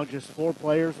Bulldogs. Just 4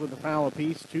 players with a foul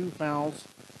apiece. 2 fouls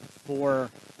for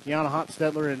Kiana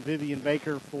Hotstetler and Vivian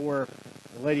Baker for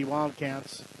the Lady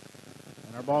Wildcats.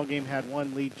 And our ball game had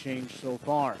 1 lead change so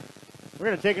far. We're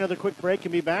going to take another quick break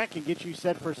and be back and get you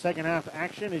set for second half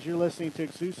action as you're listening to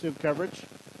exclusive coverage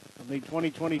from the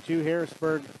 2022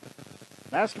 Harrisburg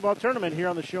Basketball Tournament here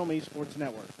on the Show Me Sports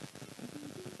Network.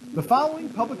 The following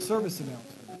public service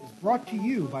announcement is brought to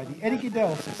you by the Eddie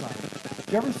Gaedel Society,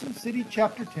 Jefferson City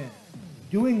Chapter 10,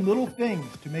 doing little things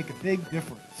to make a big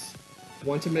difference.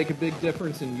 Want to make a big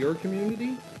difference in your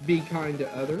community? Be kind to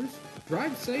others,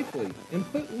 drive safely,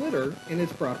 and put litter in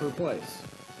its proper place.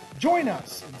 Join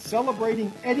us in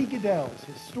celebrating Eddie Gaedel's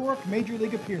historic Major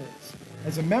League appearance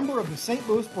as a member of the St.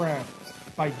 Louis Browns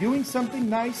by doing something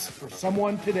nice for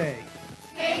someone today.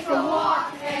 Take a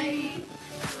walk, Eddie!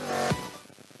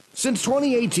 Since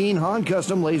 2018, Han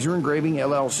Custom Laser Engraving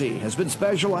LLC has been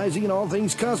specializing in all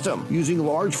things custom, using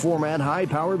large format,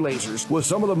 high-powered lasers. With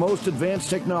some of the most advanced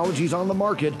technologies on the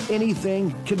market,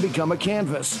 anything can become a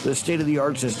canvas. The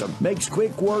state-of-the-art system makes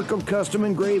quick work of custom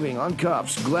engraving on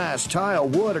cups, glass, tile,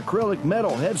 wood, acrylic,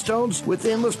 metal, headstones with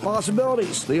endless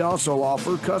possibilities. They also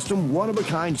offer custom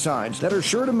one-of-a-kind signs that are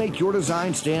sure to make your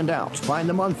design stand out. Find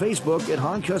them on Facebook at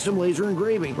Han Custom Laser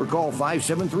Engraving or call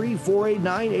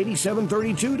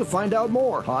 573-489-8732 to find out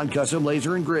more. Han Custom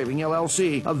Laser Engraving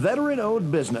LLC, a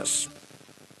veteran-owned business.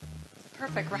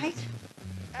 Perfect, right?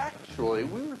 Actually,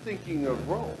 we were thinking of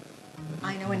Rome.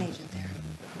 I know an agent there.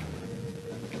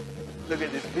 Look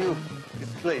at this view.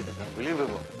 This place is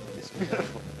unbelievable. It's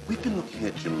beautiful. We've been looking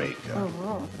at Jamaica.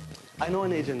 Oh, I know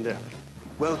an agent there.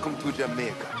 Welcome to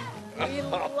Jamaica. We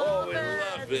love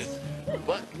it.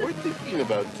 But we're thinking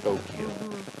about Tokyo.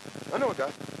 I know a guy.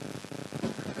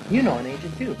 You know an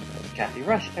agent too. It's Kathy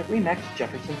Rush at RE/MAX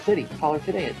Jefferson City. Call her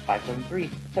today at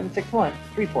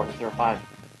 573-761-3405.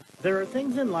 There are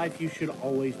things in life you should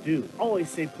always do. Always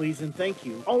say please and thank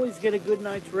you. Always get a good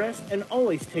night's rest, and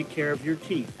always take care of your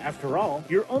teeth. After all,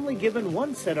 you're only given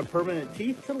one set of permanent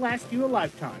teeth to last you a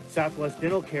lifetime. Southwest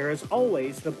Dental Care is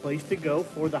always the place to go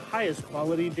for the highest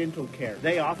quality dental care.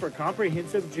 They offer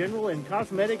comprehensive general and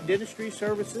cosmetic dentistry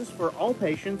services for all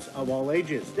patients of all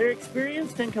ages. Their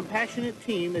experienced and compassionate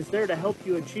team is there to help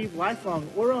you achieve lifelong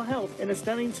oral health and a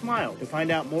stunning smile. To find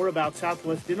out more about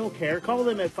Southwest Dental Care, call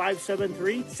them at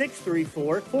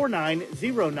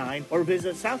 573-634-4909 or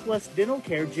visit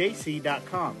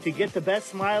southwestdentalcarejc.com. To get the best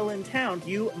smile in town,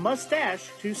 you mustache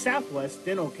to Southwest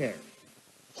Dental Care.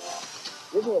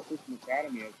 Riverwalk Christian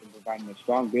Academy has been providing a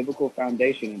strong biblical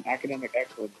foundation and academic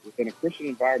excellence within a Christian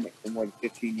environment for more than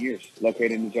 15 years.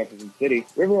 Located in Jefferson City,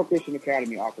 Riverwalk Christian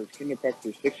Academy offers kindergarten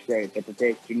through 6th grade that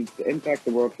prepares students to impact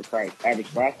the world for Christ. Average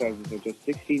class sizes are just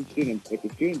 16 students, with the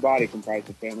student body comprised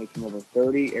of families from over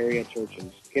 30 area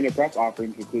churches. Kinder Prep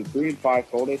offerings include 3 and 5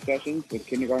 full-day sessions, with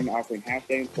kindergarten offering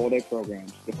half-day and full-day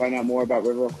programs. To find out more about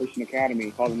Riverwalk Christian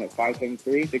Academy, call them at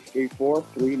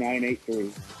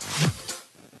 573-634-3983.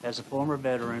 As a former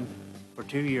veteran, for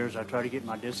 2 years I tried to get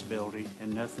my disability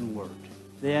and nothing worked.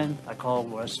 Then I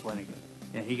called Wes Swanigan,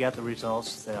 and he got the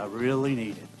results that I really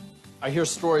needed. I hear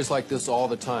stories like this all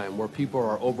the time where people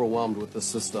are overwhelmed with the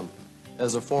system.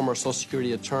 As a former Social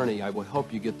Security attorney, I will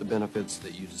help you get the benefits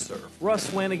that you deserve. Russ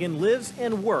Swanigan lives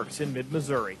and works in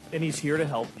mid-Missouri, and he's here to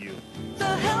help you. The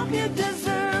help you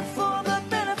deserve for the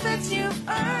benefits you've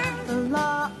earned. The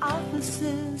law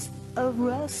offices of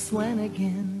Russ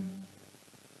Swanigan.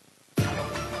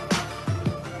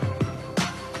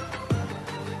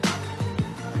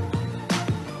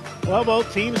 Well,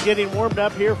 both teams getting warmed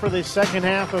up here for the second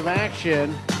half of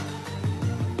action.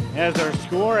 As our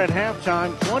score at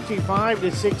halftime,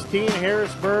 25-16,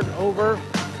 Harrisburg over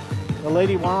the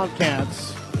Lady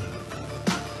Wildcats.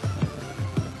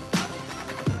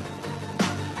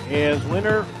 As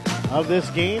winner of this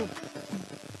game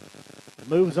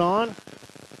moves on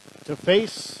to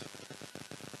face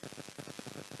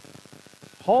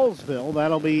Hallsville.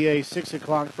 That'll be a 6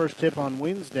 o'clock first tip on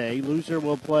Wednesday. Loser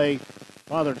will play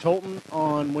Father Tolton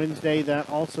on Wednesday. That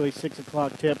also a 6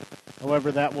 o'clock tip.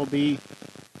 However, that will be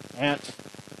at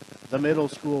the middle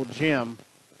school gym.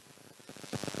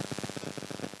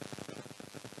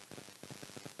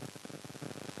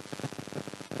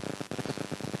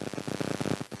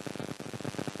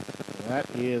 That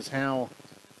is how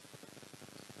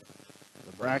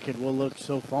the bracket will look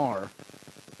so far.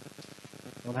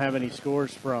 Don't have any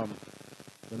scores from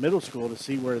the middle school to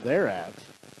see where they're at.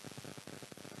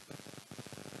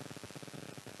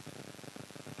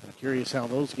 I'm curious how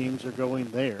those games are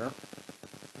going there.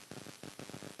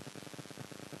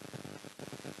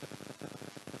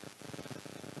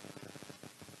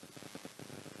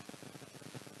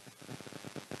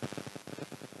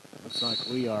 Looks like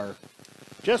we are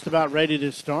just about ready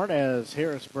to start, as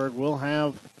Harrisburg will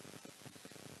have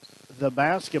the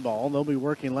basketball. They'll be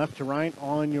working left to right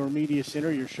on your media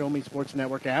center, your Show Me Sports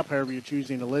Network app, however you're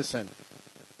choosing to listen.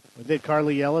 We did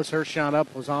Carly Ellis. Her shot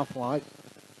up was offline.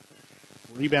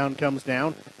 Rebound comes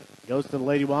down. Goes to the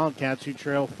Lady Wildcats, who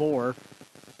trail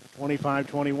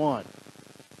 25-21.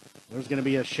 There's going to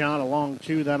be a shot along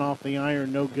two, then off the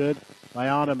iron, no good by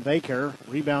Autumn Baker.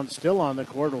 Rebound still on the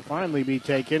court, will finally be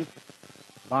taken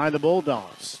by the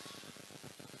Bulldogs.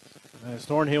 As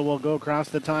Thornhill will go across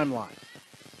the timeline.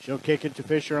 She'll kick it to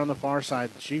Fisher on the far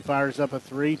side. She fires up a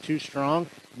three, too strong.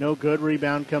 No good.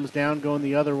 Rebound comes down, going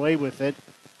the other way with it.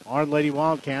 Our Lady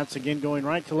Wildcats, again, going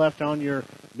right to left on your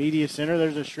media center.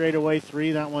 There's a straightaway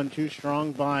three. That one too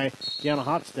strong by Deanna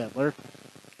Hotstetler.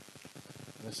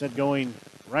 I said going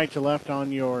right to left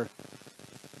on your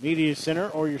media center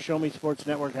or your Show Me Sports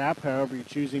Network app, however you're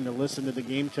choosing to listen to the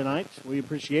game tonight. We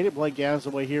appreciate it. Blake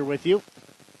Gazaway here with you.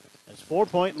 It's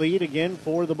 4-point lead again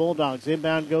for the Bulldogs.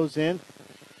 Inbound goes in.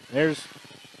 There's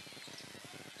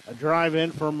a drive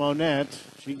in for Monette.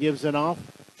 She gives it off.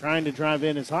 Trying to drive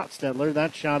in is Hotstetler.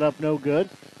 That shot up no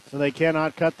good, so they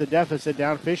cannot cut the deficit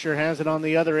down. Fisher has it on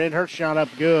the other end. Her shot up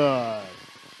good.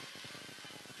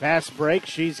 Fast break.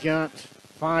 She's got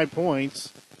 5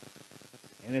 points.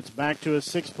 And it's back to a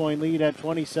 6-point lead at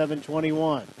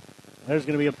 27-21. There's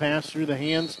going to be a pass through the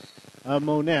hands of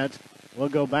Monette. We'll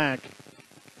go back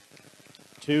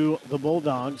to the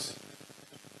Bulldogs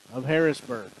of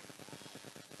Harrisburg.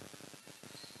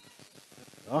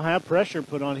 They'll have pressure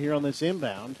put on here on this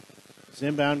inbound. This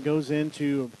inbound goes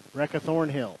into Brecca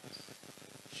Thornhill.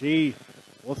 She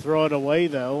will throw it away,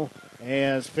 though,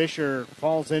 as Fisher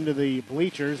falls into the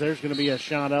bleachers. There's going to be a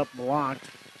shot up blocked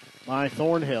by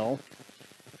Thornhill.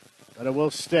 But it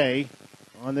will stay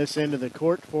on this end of the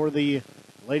court for the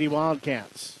Lady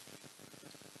Wildcats.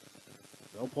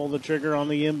 They'll pull the trigger on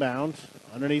the inbound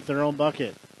underneath their own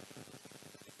bucket.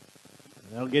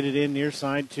 And they'll get it in near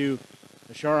side to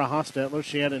Ashara Hotstetler.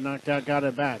 She had it knocked out, got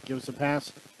it back. Gives a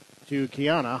pass to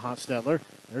Kiana Hotstetler.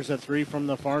 There's a three from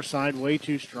the far side, way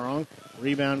too strong.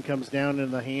 Rebound comes down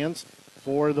in the hands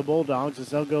for the Bulldogs as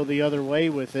they'll go the other way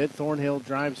with it. Thornhill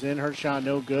drives in. Her shot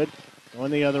no good.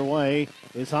 Going the other way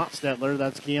is Hotstetler.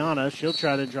 That's Kiana. She'll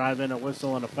try to drive in, a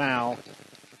whistle and a foul.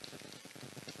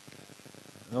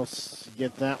 They'll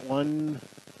get that one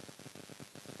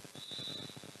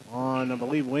on, I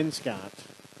believe, Winscott.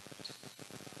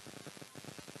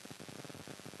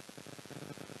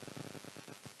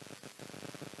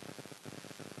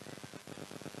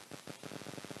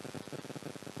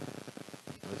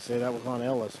 Let's say that was on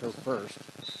Ellis, her first.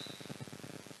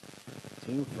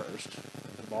 Team first.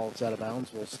 The ball that's out of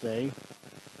bounds will stay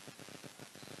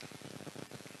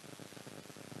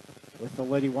with the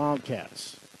Lady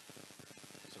Wildcats.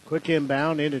 So quick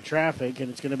inbound into traffic, and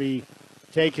it's going to be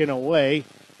taken away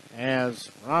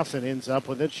as Rawson ends up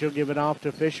with it. She'll give it off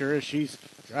to Fisher as she's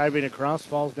driving across,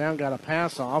 falls down, got a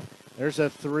pass off. There's a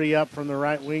three up from the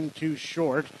right wing, too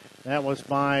short. That was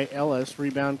by Ellis.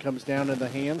 Rebound comes down in the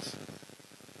hands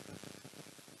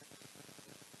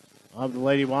of the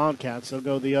Lady Wildcats. They'll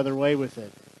go the other way with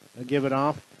it. They'll give it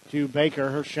off to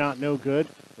Baker. Her shot no good.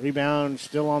 Rebound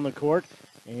still on the court.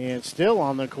 And still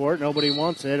on the court. Nobody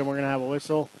wants it. And we're going to have a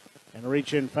whistle and a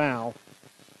reach-in foul.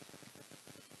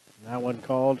 And that one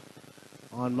called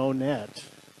on Monette.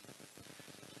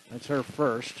 That's her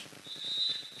first.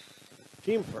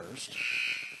 Team first.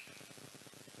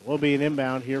 Will be an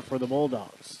inbound here for the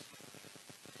Bulldogs.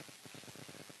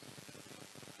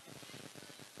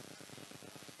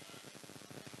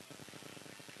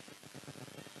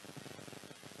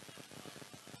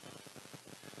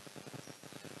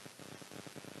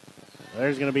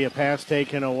 There's going to be a pass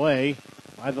taken away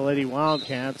by the Lady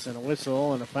Wildcats and a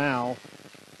whistle and a foul.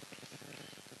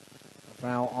 A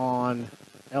foul on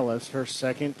Ellis, her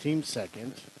second, team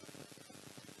second.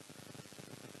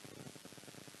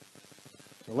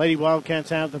 The Lady Wildcats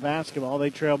have the basketball. They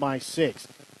trail by 6.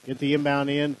 Get the inbound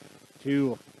in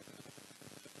to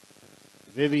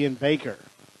Vivian Baker.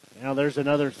 Now there's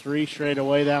another 3 straight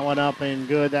away. That one up and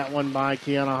good. That one by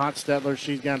Kiana Hotstetler.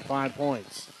 She's got 5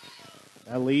 points.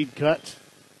 That lead cut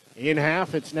in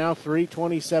half. It's now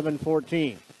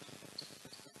 3:27-14.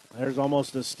 There's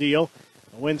almost a steal.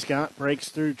 Winscott breaks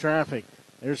through traffic.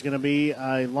 There's going to be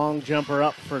a long jumper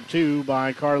up for 2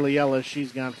 by Carly Ellis.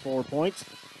 She's got 4 points.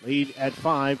 Lead at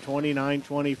 5,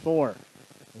 29-24.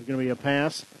 There's going to be a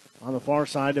pass on the far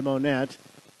side to Monette.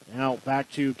 Now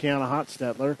back to Kiana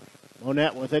Hotstetler.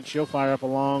 Monette with it. She'll fire up a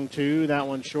long 2. That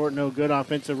one short, no good.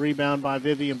 Offensive rebound by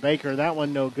Vivian Baker. That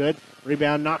one no good.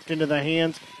 Rebound knocked into the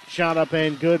hands. Shot up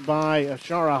and good by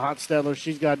Ashara Hotstetler.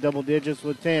 She's got double digits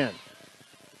with 10.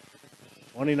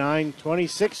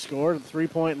 29-26 score. The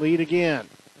 3-point lead again.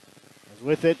 As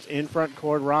with it in front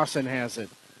court, Rawson has it.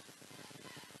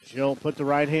 She'll put the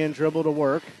right-hand dribble to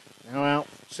work. Now out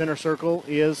center circle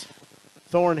is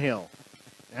Thornhill.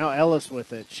 Now Ellis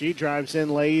with it. She drives in,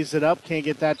 lays it up, can't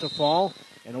get that to fall.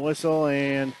 And a whistle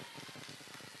and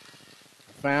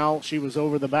a foul. She was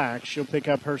over the back. She'll pick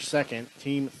up her second,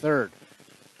 team third.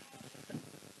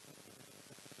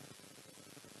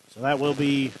 So that will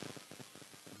be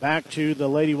back to the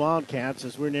Lady Wildcats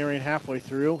as we're nearing halfway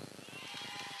through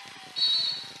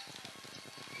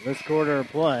this quarter of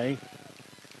play.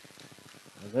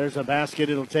 There's a basket.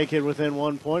 It'll take it within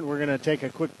 1 point. We're going to take a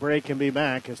quick break and be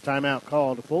back as timeout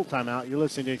called. A full timeout. You're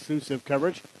listening to exclusive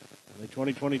coverage of the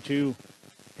 2022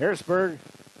 Harrisburg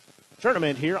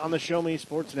Tournament here on the Show Me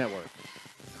Sports Network.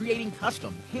 Creating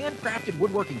custom, handcrafted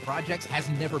woodworking projects has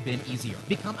never been easier.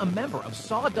 Become a member of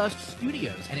Sawdust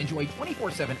Studios and enjoy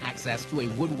 24/7 access to a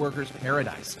woodworker's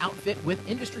paradise. Outfit with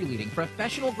industry-leading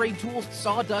professional-grade tools,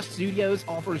 Sawdust Studios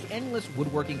offers endless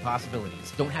woodworking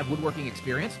possibilities. Don't have woodworking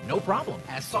experience? No problem,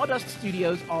 as Sawdust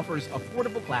Studios offers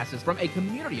affordable classes from a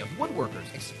community of woodworkers,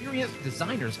 experienced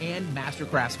designers, and master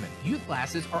craftsmen. Youth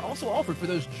classes are also offered for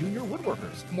those junior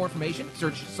woodworkers. For more information,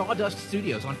 search Sawdust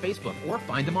Studios on Facebook or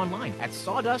find them online at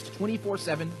sawdust247.com.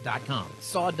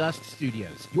 Sawdust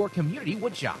Studios, your community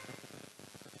woodshop.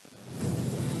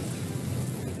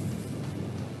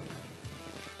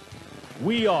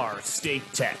 We are State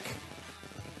Tech.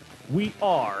 We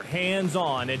are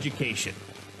hands-on education.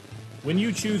 When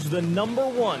you choose the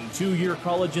 #1 two-year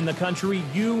college in the country,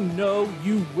 you know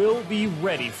you will be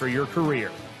ready for your career.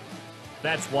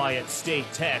 That's why at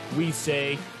State Tech we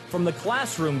say, from the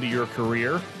classroom to your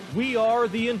career, we are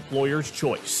the employer's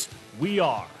choice. We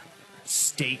are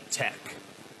State Tech.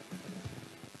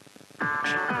 And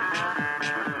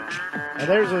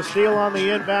there's a steal on the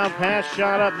inbound pass.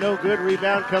 Shot up, no good.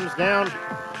 Rebound comes down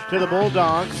to the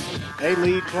Bulldogs. They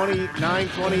lead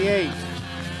 29-28.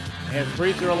 And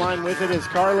free throw line with it is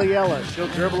Carly Ellis. She'll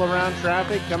dribble around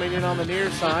traffic, coming in on the near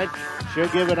side. She'll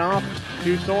give it off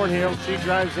to Thornhill. She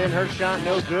drives in, her shot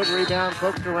no good. Rebound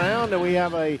poked around, and we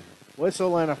have a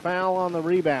whistle and a foul on the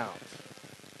rebound.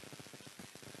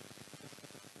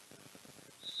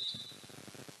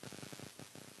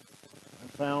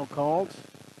 Foul called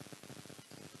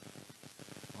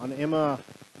on Emma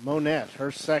Monette,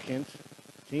 her second,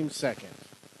 team second.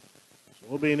 So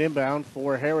will be an inbound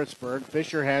for Harrisburg.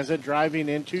 Fisher has it, driving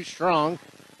in too strong.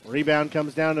 Rebound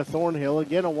comes down to Thornhill.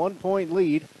 Again, a 1-point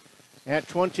lead at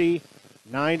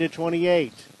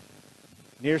 29-28.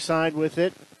 Near side with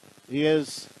it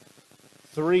is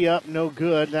 3 up, no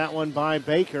good. That one by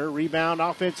Baker. Rebound,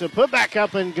 offensive, put back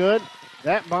up and good.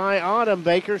 That by Autumn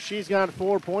Baker. She's got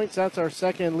 4 points. That's our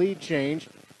second lead change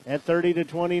at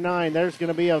 30-29. There's going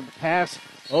to be a pass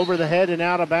over the head and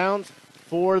out of bounds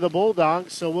for the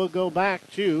Bulldogs. So we'll go back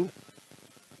to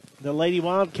the Lady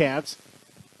Wildcats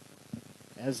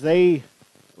as they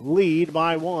lead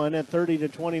by 1 at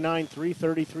 30-29.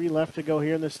 3:33 left to go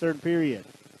here in this third period.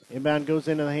 Inbound goes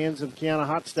into the hands of Kiana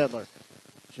Hotstetler.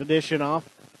 She'll dish it off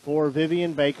for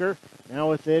Vivian Baker.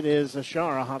 Now with it is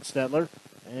Ashara Hotstetler.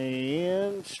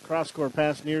 And cross-court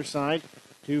pass near side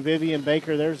to Vivian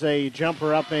Baker. There's a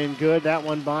jumper up and good. That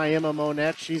one by Emma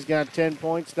Monette. She's got 10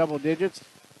 points, double digits.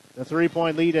 The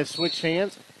 3-point lead has switched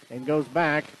hands and goes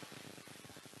back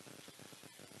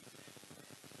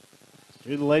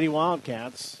to the Lady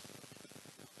Wildcats.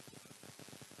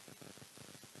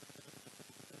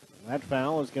 That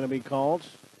foul is going to be called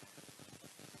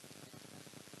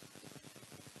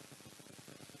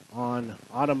on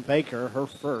Autumn Baker, her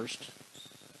first.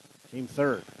 Team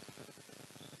third.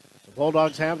 So The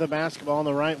Bulldogs have the basketball on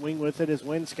the right wing with it as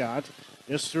Winscott.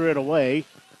 Just threw it away.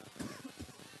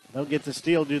 They'll get the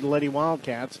steal due to the Lady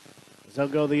Wildcats. They'll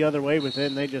go the other way with it,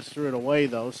 and they just threw it away,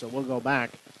 though, so we'll go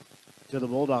back to the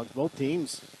Bulldogs. Both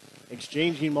teams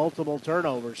exchanging multiple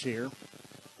turnovers here.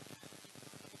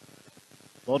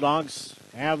 Bulldogs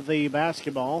have the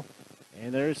basketball,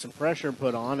 and there is some pressure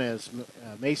put on as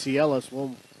Macy Ellis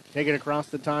will take it across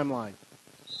the timeline.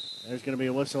 There's going to be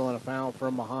a whistle and a foul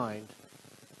from behind.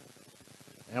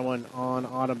 That one on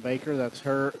Autumn Baker. That's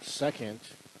her second,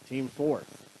 team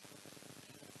fourth.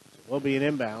 So will be an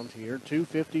inbound here.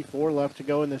 2:54 left to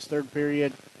go in this third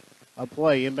period of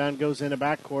play. Inbound goes into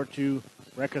backcourt to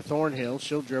Rekha Thornhill.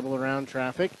 She'll dribble around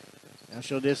traffic. Now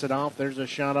she'll dish it off. There's a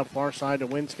shot up far side to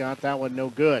Winscott. That one no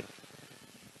good.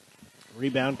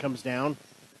 Rebound comes down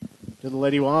to the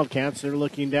Lady Wildcats. They're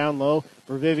looking down low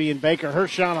for Vivian Baker. Her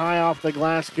shot high off the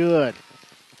glass, good.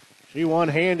 She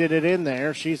one-handed it in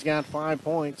there. She's got 5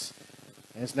 points.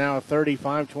 It's now a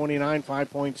 35-29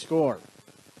 5-point score.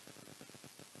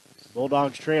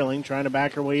 Bulldogs trailing, trying to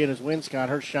back her way in as Winscott.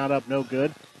 Her shot up, no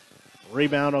good.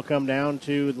 Rebound will come down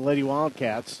to the Lady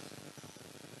Wildcats.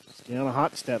 Stiana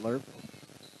Hotstetler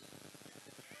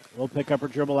will pick up her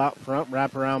dribble out front,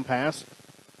 wrap around pass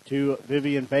to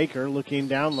Vivian Baker, looking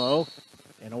down low,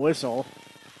 and a whistle.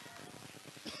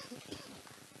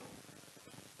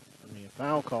 A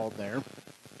foul called there.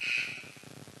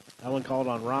 That one called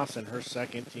on Rawson, her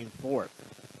second, team fourth.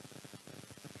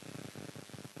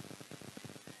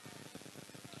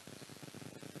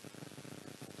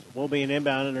 So will be an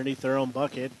inbound underneath their own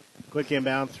bucket. Quick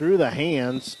inbound through the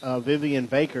hands of Vivian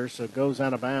Baker, so it goes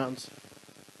out of bounds.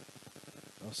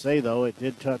 I'll say, though, it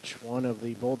did touch one of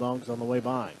the Bulldogs on the way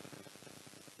by.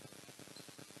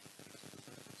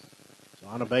 So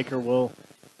Anna Baker will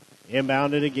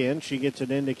inbound it again. She gets it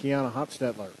into Kiana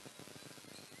Hotstetler.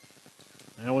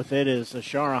 Now with it is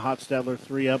Ashara Hotstetler,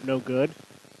 3 up, no good.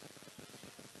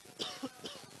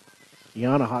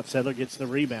 Kiana Hotstetler gets the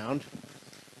rebound.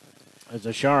 As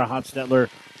Ashara Hotstetler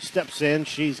steps in,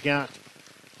 she's got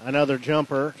another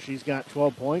jumper. She's got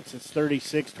 12 points. It's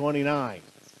 36-29.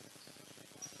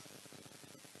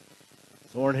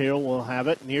 Thornhill will have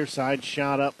it. Near side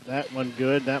shot up. That one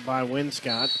good. That by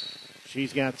Winscott.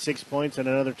 She's got 6 points and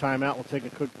another timeout. We'll take a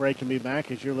quick break and be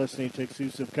back as you're listening to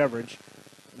exclusive coverage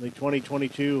of the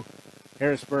 2022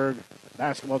 Harrisburg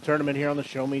Basketball Tournament here on the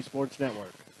Show Me Sports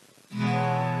Network.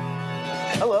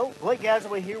 Hello, Blake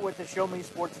Gazaway here with the Show Me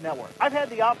Sports Network. I've had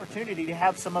the opportunity to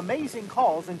have some amazing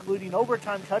calls, including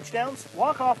overtime touchdowns,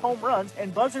 walk-off home runs,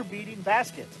 and buzzer-beating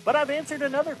baskets. But I've answered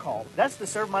another call. That's to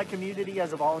serve my community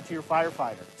as a volunteer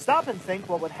firefighter. Stop and think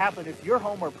what would happen if your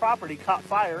home or property caught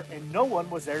fire and no one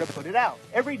was there to put it out.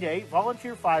 Every day,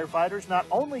 volunteer firefighters not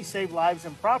only save lives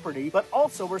and property, but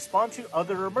also respond to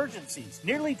other emergencies.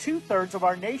 Nearly 2/3 of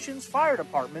our nation's fire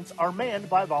departments are manned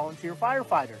by volunteer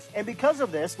firefighters. And because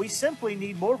of this, we simply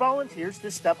need more volunteers to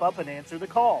step up and answer the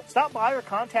call. Stop by or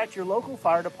contact your local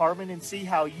fire department and see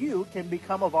how you can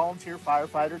become a volunteer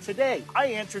firefighter today. I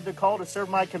answered the call to serve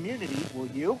my community. Will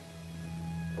you?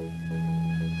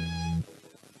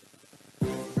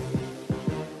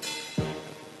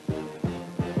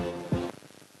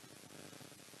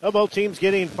 Well, both teams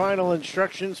getting final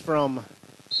instructions from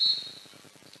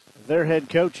their head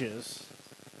coaches.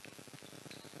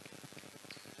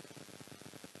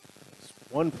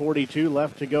 1:42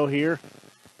 left to go here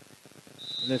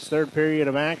in this third period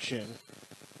of action.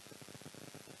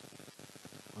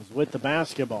 Was with the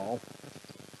basketball.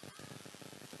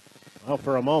 Well,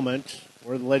 for a moment,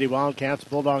 where the Lady Wildcats,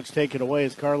 Bulldogs take it away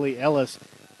as Carly Ellis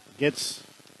gets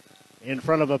in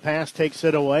front of a pass, takes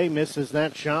it away, misses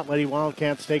that shot. Lady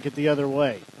Wildcats take it the other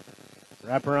way.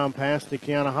 Wraparound pass to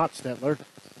Kiana Hotstetler.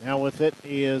 Now with it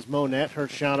is Monette. Her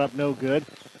shot up, no good.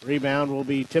 Rebound will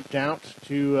be tipped out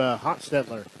to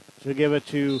Hotstetler. She'll give it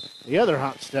to the other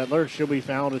Hotstetler. She'll be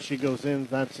fouled as she goes in.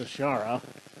 That's Ashara.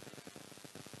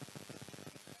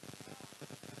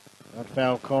 That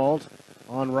foul called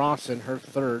on Rawson, her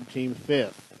third, team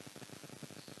fifth.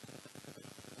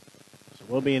 So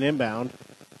will be an inbound.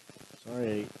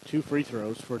 Sorry, 2 free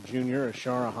throws for junior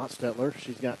Ashara Hotstetler.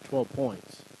 She's got 12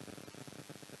 points.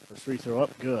 First free throw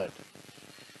up, good.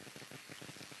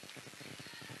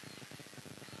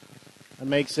 That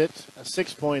makes it a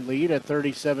 6-point lead at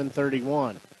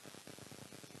 37-31.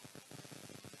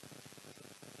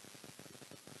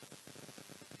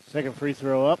 Second free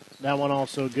throw up. That one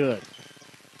also good.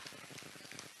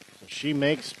 So she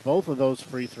makes both of those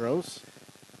free throws.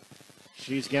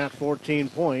 She's got 14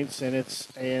 points, and it's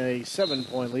a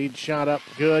 7-point lead. Shot up,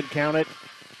 good, count it.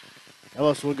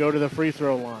 Ellis will go to the free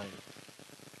throw line.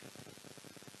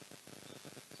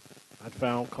 That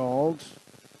foul called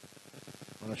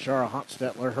on Ashara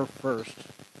Hotstetler, her first,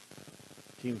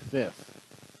 team fifth.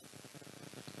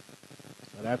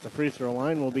 But at the free throw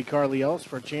line will be Carly Ellis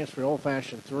for a chance for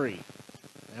old-fashioned three.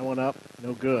 That one up,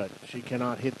 no good. She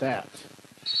cannot hit that.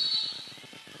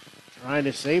 Trying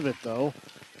to save it, though,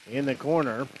 in the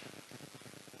corner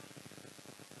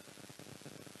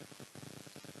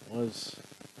was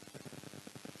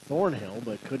Thornhill,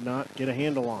 but could not get a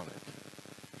handle on it.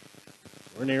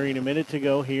 We're nearing a minute to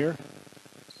go here.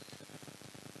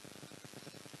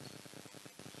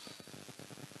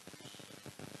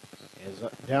 As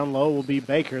down low will be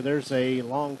Baker. There's a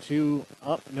long two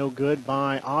up, no good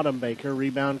by Autumn Baker.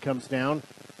 Rebound comes down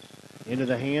into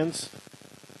the hands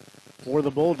for the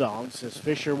Bulldogs as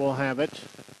Fisher will have it.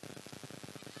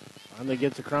 Finally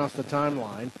gets across the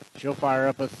timeline. She'll fire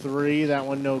up a three. That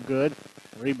one no good.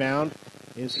 Rebound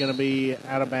is going to be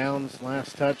out of bounds.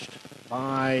 Last touched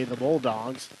by the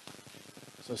Bulldogs.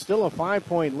 So still a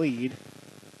 5-point lead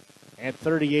at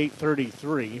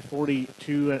 38-33.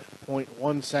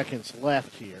 42.1 seconds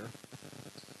left here.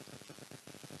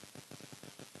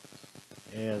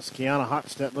 As Kiana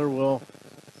Hotstetler will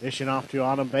dish it off to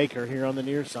Autumn Baker here on the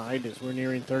near side as we're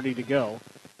nearing 30 to go.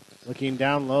 Looking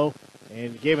down low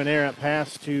and gave an errant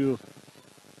pass to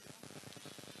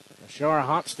Ashara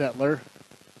Hotstetler.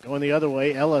 Going the other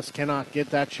way, Ellis cannot get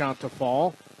that shot to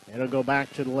fall. It'll go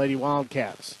back to the Lady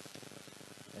Wildcats.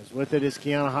 As with it is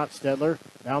Kiana Hotstetler.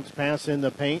 Bounce pass in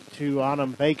the paint to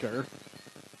Autumn Baker.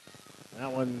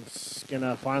 That one's going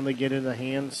to finally get in the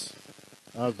hands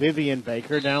of Vivian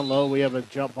Baker. Down low, we have a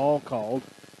jump ball called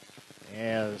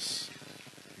as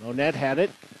Monette had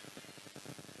it.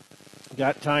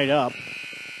 Got tied up.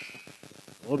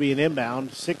 Will be an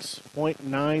inbound.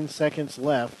 6.9 seconds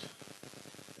left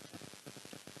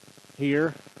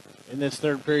here in this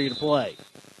third period of play.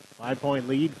 5-point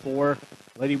lead for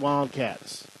Lady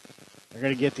Wildcats. They're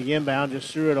going to get the inbound,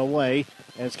 just threw it away.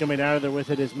 As coming out of there with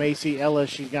it is Macy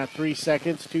Ellis. She's got 3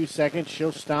 seconds, 2 seconds.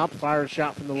 She'll stop, fire a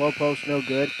shot from the low post, no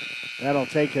good. That'll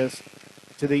take us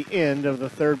to the end of the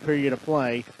third period of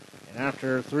play. And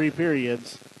after 3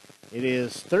 periods, it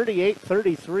is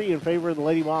 38-33 in favor of the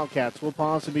Lady Wildcats. We'll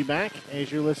pause and be back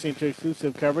as you're listening to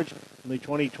exclusive coverage from the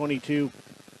 2022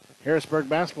 Harrisburg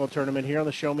Basketball Tournament here on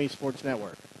the Show Me Sports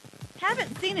Network.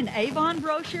 Haven't seen an Avon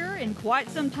brochure in quite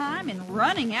some time and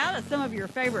running out of some of your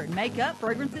favorite makeup,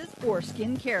 fragrances, or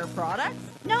skincare products?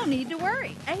 No need to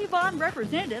worry. Avon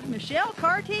representative Michelle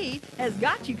Carty has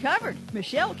got you covered.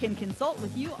 Michelle can consult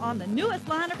with you on the newest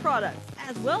line of products,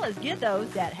 as well as get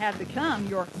those that have become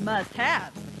your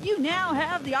must-haves. You now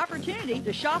have the opportunity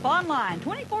to shop online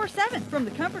 24/7 from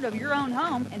the comfort of your own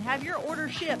home and have your order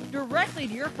shipped directly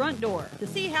to your front door. To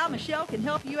see how Michelle can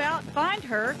help you out, find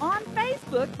her on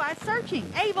Facebook by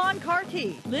searching Avon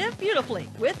Carty. Live beautifully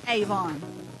with Avon.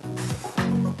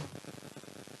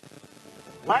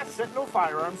 Last Sentinel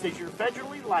Firearms is your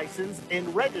federally licensed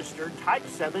and registered Type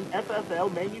 7 FFL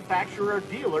manufacturer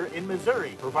dealer in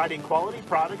Missouri, providing quality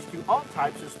products to all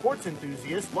types of sports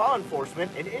enthusiasts, law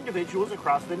enforcement, and individuals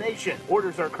across the nation.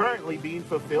 Orders are currently being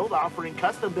fulfilled, offering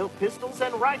custom-built pistols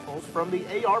and rifles from the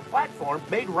AR platform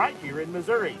made right here in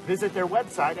Missouri. Visit their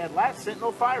website at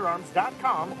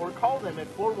lastsentinelfirearms.com or call them at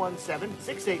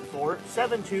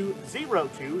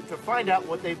 417-684-7202 to find out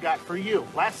what they've got for you.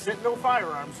 Last Sentinel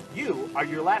Firearms, you are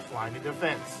your last line of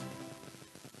defense.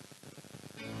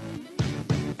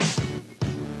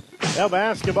 Now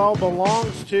basketball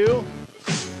belongs to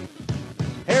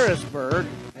Harrisburg.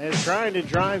 And trying to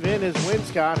drive in is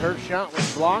Winscott. Her shot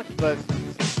was blocked, but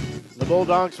the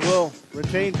Bulldogs will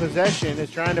retain possession. Is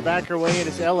trying to back her way in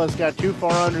as Ellis got too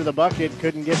far under the bucket.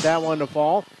 Couldn't get that one to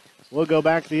fall. We'll go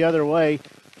back the other way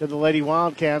to the Lady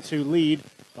Wildcats, who lead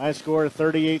by a score of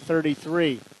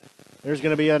 38-33. There's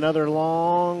going to be another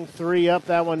long three up.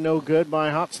 That one no good by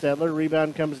Hotstetler.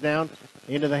 Rebound comes down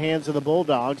into the hands of the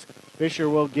Bulldogs. Fisher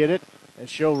will get it, and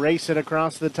she'll race it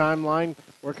across the timeline,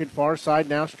 working far side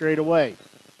now straight away.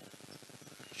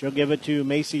 She'll give it to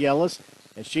Macy Ellis,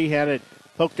 and she had it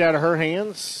poked out of her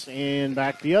hands, and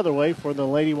back the other way for the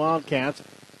Lady Wildcats.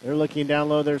 They're looking down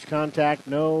low. There's contact,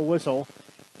 no whistle,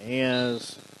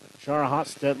 as Shara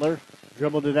Hotstetler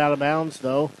dribbled it out of bounds,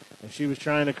 though, and she was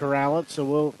trying to corral it, so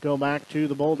we'll go back to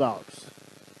the Bulldogs.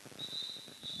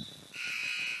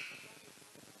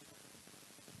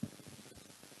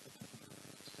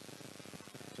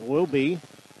 So we'll be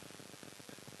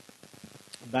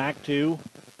back to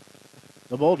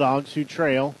the Bulldogs, who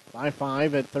trail by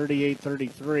 5 at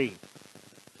 38-33.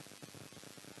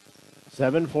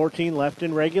 7:14 left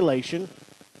in regulation.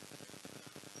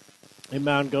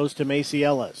 Inbound goes to Macy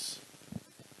Ellis.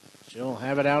 She'll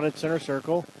have it out at center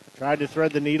circle. Tried to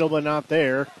thread the needle, but not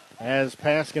there. As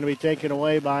pass going to be taken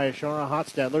away by Ashara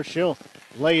Hotstetler. She'll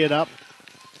lay it up.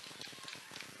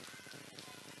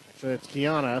 So it's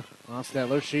Kiana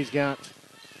Hotstetler. She's got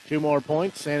 2 more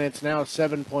points, and it's now a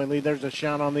 7-point lead. There's a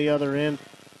shot on the other end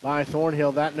by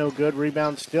Thornhill. That no good.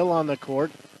 Rebound still on the court.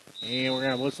 And we're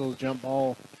going to whistle. Jump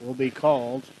ball will be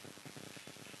called.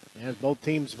 As both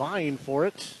teams vying for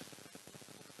it.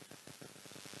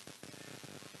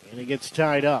 And it gets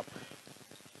tied up.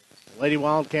 Lady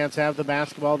Wildcats have the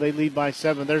basketball. They lead by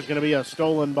 7. There's going to be a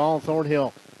stolen ball.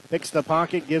 Thornhill picks the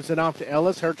pocket, gives it off to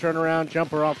Ellis. Her turnaround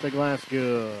jumper off the glass.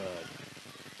 Good.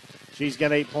 She's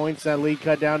got 8 points. That lead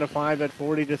cut down to 5 at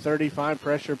 40-35.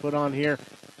 Pressure put on here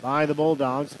by the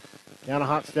Bulldogs. Kiana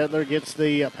Hotstetler gets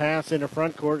the pass into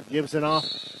front court, gives it off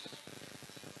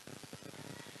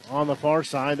on the far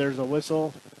side. There's a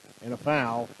whistle and a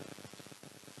foul.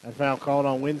 That foul called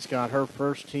on Winscott, her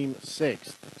first, team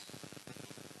 6th.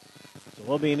 So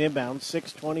we'll be an inbound.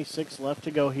 6:26 left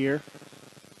to go here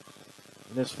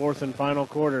in this 4th and final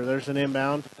quarter. There's an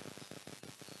inbound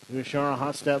to Ashara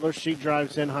Hotstetler. She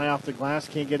drives in high off the glass,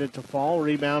 can't get it to fall.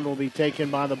 Rebound will be taken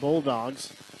by the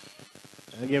Bulldogs.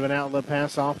 And give an outlet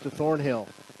pass off to Thornhill.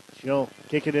 She'll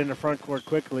kick it into front court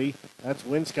quickly. That's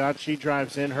Winscott. She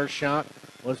drives in. Her shot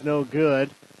was no good.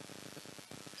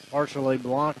 Partially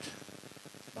blocked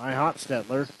by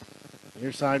Hotstetler.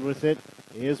 Near side with it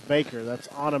is Baker. That's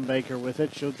Autumn Baker with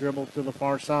it. She'll dribble to the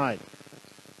far side.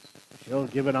 She'll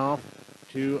give it off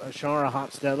to Ashara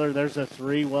Hotstetler. There's a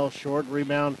 3, well short.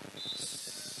 Rebound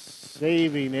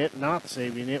saving it, not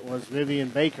saving it, was Vivian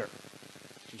Baker.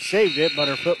 She saved it, but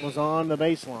her foot was on the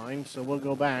baseline, so we'll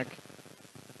go back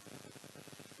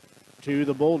to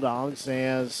the Bulldogs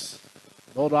as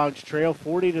Bulldogs trail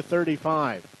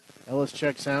 40-35. Ellis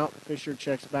checks out. Fisher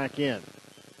checks back in.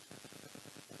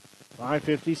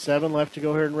 5:57 left to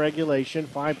go here in regulation.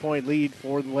 5-point lead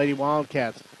for the Lady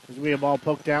Wildcats. There's going to be a ball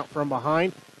poked out from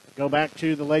behind. Go back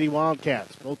to the Lady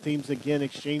Wildcats. Both teams again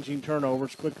exchanging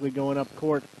turnovers, quickly going up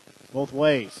court both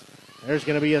ways. There's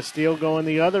going to be a steal going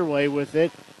the other way with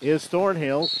it is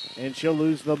Thornhill, and she'll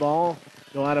lose the ball,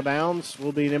 go out of bounds.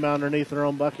 Will be an inbound underneath her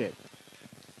own bucket.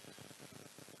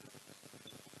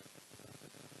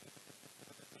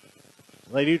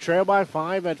 They do trail by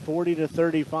 5 at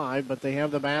 40-35, but they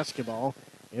have the basketball.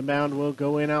 Inbound will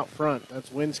go in out front. That's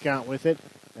Winscott with it.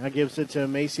 Now gives it to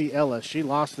Macy Ellis. She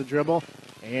lost the dribble,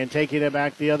 and taking it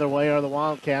back the other way are the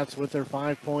Wildcats with their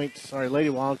Lady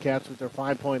Wildcats with their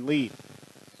 5-point lead.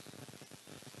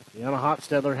 Kiana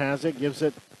Hotstetler has it, gives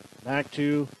it back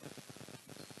to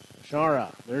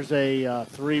Shara. There's a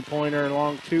 3-pointer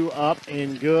along 2 up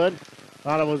and good.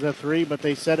 Thought it was a 3, but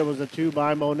they said it was a 2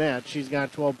 by Monette. She's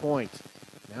got 12 points.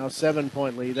 Now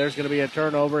 7-point lead. There's going to be a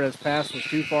turnover as pass was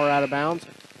too far out of bounds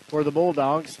for the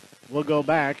Bulldogs. We'll go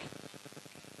back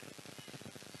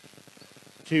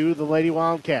to the Lady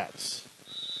Wildcats.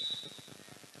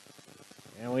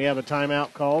 And we have a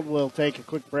timeout called. We'll take a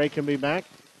quick break and be back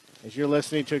as you're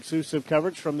listening to exclusive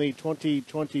coverage from the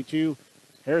 2022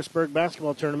 Harrisburg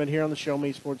Basketball Tournament here on the Show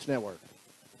Me Sports Network.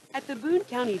 At the Boone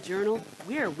County Journal,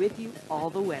 we're with you all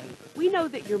the way. We know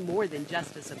that you're more than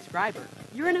just a subscriber.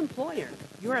 You're an employer.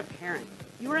 You're a parent.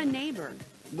 You're a neighbor.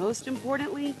 Most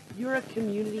importantly, you're a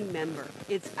community member.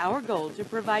 It's our goal to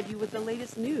provide you with the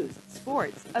latest news,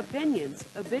 sports, opinions,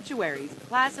 obituaries,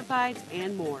 classifieds,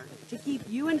 and more to keep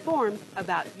you informed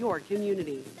about your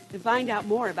community. To find out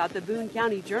more about the Boone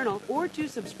County Journal or to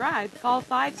subscribe, call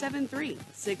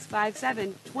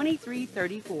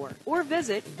 573-657-2334 or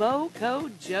visit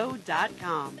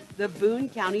bocojoe.com. The Boone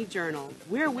County Journal.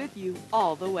 We're with you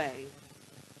all the way.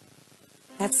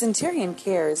 At Centurion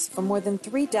Cares, for more than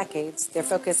 3 decades, their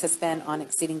focus has been on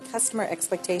exceeding customer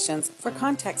expectations for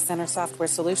contact center software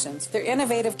solutions. Their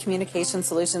innovative communication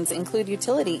solutions include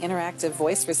utility interactive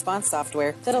voice response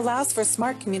software that allows for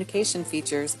smart communication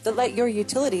features that let your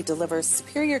utility deliver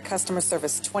superior customer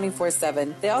service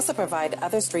 24/7. They also provide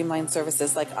other streamlined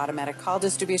services like automatic call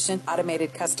distribution,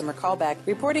 automated customer callback,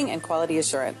 reporting, and quality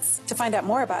assurance. To find out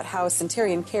more about how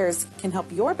Centurion Cares can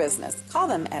help your business, call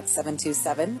them at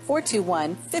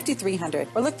 727-421-5300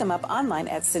 or look them up online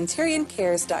at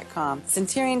centurioncares.com.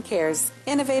 Centurion Cares,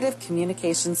 innovative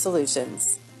communication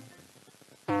solutions.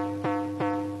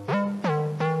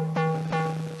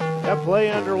 That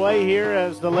play underway here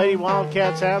as the Lady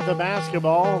Wildcats have the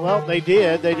basketball. Well, they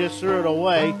did. They just threw it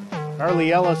away.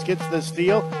 Carly Ellis gets the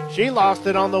steal. She lost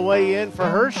it on the way in for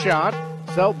her shot.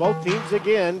 So both teams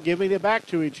again giving it back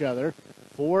to each other.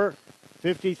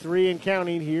 4:53 and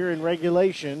counting here in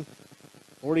regulation.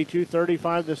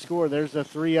 42-35 the score. There's a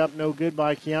 3 up, no good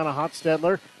by Kiana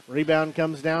Hotstetler. Rebound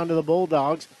comes down to the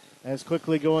Bulldogs. as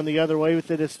quickly going the other way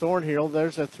with it is Thornhill.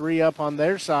 There's a 3 up on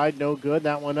their side. No good.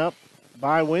 That one up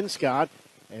by Winscott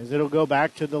as it'll go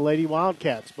back to the Lady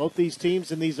Wildcats. Both these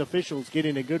teams and these officials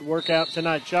getting a good workout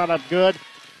tonight. Shot up good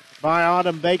by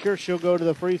Autumn Baker. She'll go to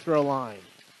the free throw line.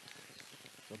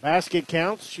 The basket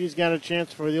counts. She's got a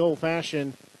chance for the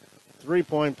old-fashioned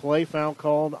three-point play. Foul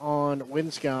called on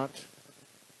Winscott.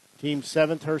 Team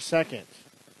 7th, her 2nd.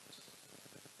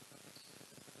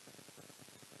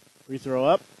 Free throw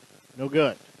up. No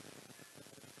good.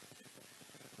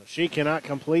 So she cannot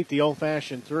complete the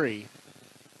old-fashioned 3.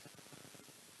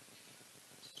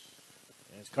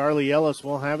 As Carly Ellis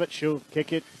will have it, she'll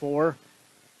kick it for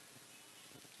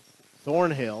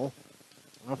Thornhill.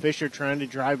 Now Fisher trying to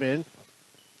drive in.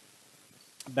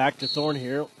 Back to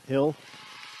Thornhill,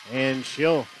 and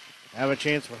she'll have a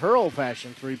chance for her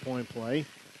old-fashioned three-point play.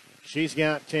 She's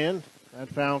got 10. That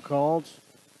foul called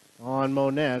on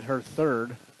Monette, her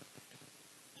 3rd.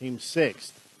 Team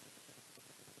 6th.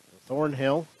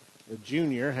 Thornhill, the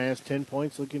junior, has 10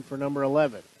 points, looking for number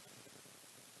 11.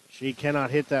 She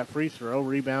cannot hit that free throw.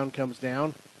 Rebound comes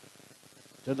down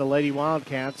to the Lady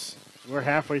Wildcats. We're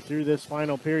halfway through this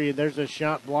final period. There's a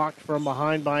shot blocked from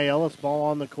behind by Ellis. Ball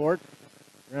on the court.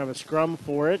 We're going to have a scrum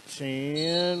for it,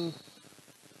 and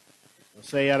we'll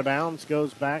say out of bounds.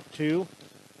 Goes back to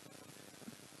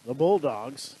the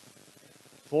Bulldogs.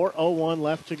 4:01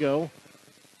 left to go.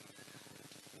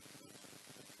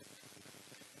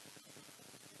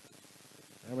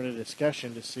 Having a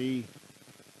discussion to see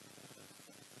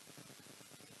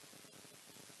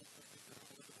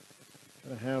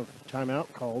got to have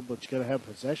timeout called, but you got to have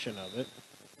possession of it.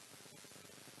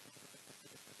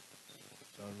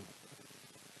 So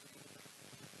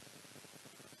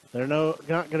they're not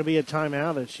going to be a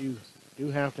timeout, as you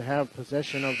do have to have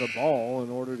possession of the ball in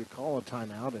order to call a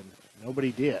timeout, and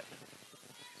nobody did.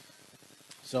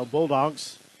 So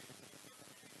Bulldogs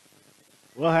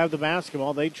will have the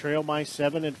basketball. They trail by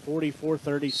 7 at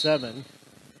 44-37.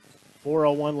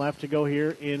 4:01 left to go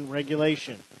here in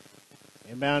regulation.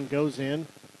 Inbound goes in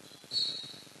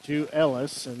to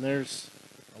Ellis, and there's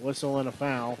a whistle and a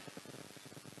foul.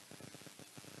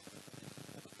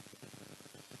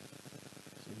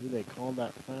 See who they called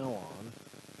that foul on.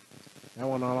 That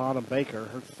one on Autumn Baker,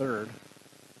 her 3rd.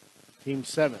 Team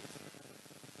 7th.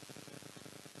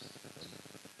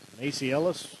 Macy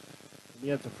Ellis will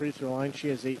be at the free throw line. She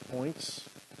has 8 points.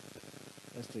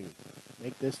 Has to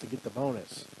make this to get the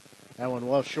bonus. That one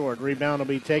well short. Rebound will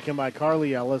be taken by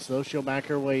Carly Ellis, though. She'll back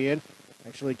her way in.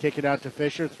 Actually kick it out to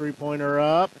Fisher. Three-pointer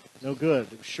up. No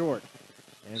good. It was short.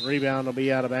 And rebound will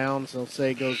be out of bounds. They'll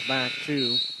say goes back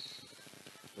to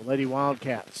the Lady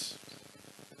Wildcats.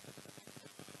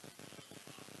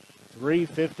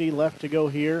 3:50 left to go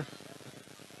here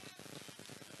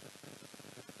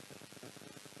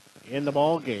in the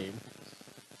ball game.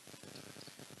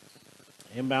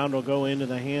 Inbound will go into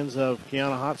the hands of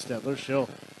Kiana Hotstetler. She'll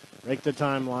break the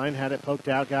timeline. Had it poked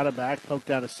out, got it back, poked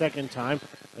out a second time.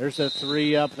 There's a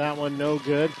 3 up. That one no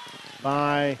good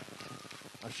by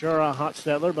Ashura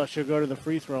Hotstetler, but she'll go to the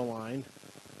free throw line.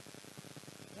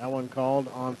 That one called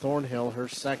on Thornhill, her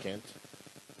 2nd.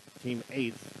 Team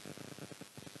 8th.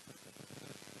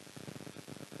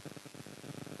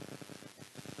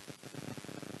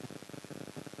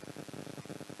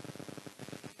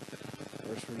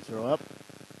 First free throw up.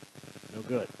 No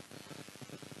good.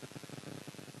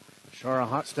 Shara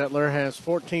Hotstetler has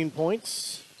 14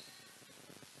 points.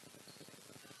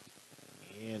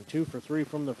 And 2 for 3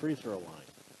 from the free throw line.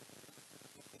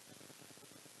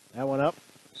 That one up.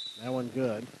 That one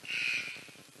good.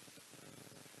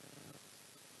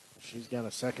 She's got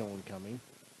a second one coming.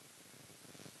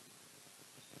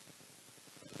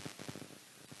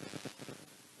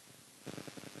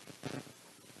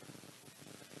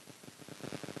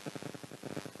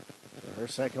 Her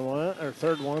second one, or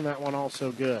third one, that one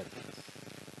also good.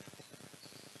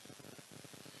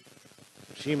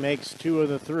 She makes 2 of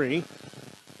the 3.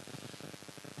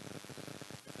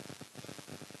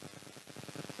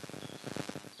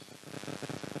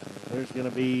 There's going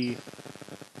to be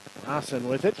Rawson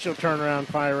with it. She'll turn around,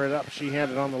 fire it up. She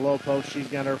had it on the low post. She's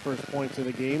got her first points of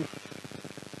the game.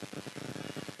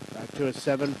 Back to a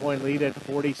 7-point lead at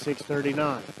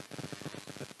 46-39.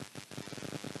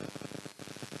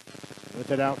 With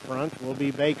it out front will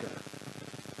be Baker.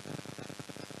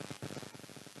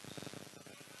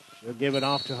 She'll give it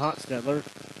off to Hotstetler.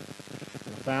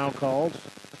 The foul called.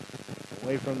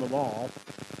 Away from the ball.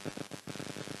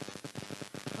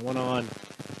 That one on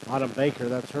Autumn Baker.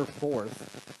 That's her 4th.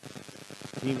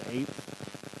 Team 8th.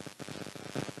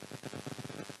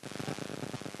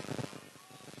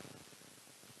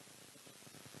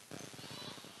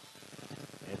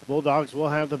 Bulldogs will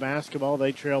have the basketball.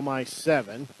 They trail by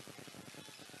 7.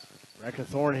 Rekha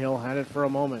Thornhill had it for a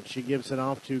moment. She gives it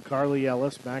off to Carly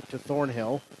Ellis. Back to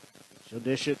Thornhill. She'll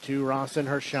dish it to Rawson.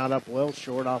 Her shot up well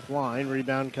short offline.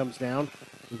 Rebound comes down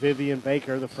to Vivian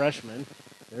Baker, the freshman.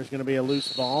 There's going to be a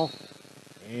loose ball.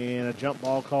 And a jump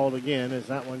ball called again as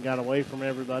that one got away from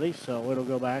everybody. So it'll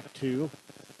go back to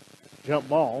jump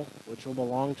ball, which will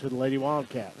belong to the Lady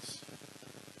Wildcats.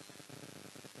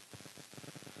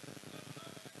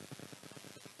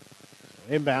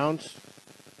 Inbounds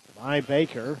by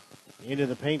Baker. Into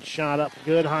the paint, shot up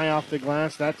good, high off the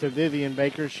glass. That's to Vivian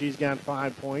Baker. She's got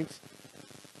 5 points.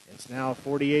 It's now a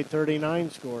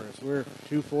 48-39 score as we're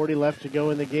 2:40 left to go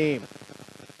in the game.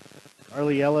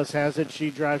 Carly Ellis has it.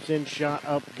 She drives in, shot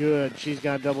up good. She's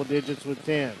got double digits with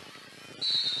 10.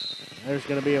 There's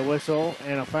going to be a whistle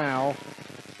and a foul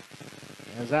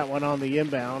as that one on the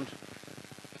inbound.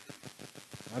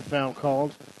 That foul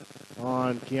called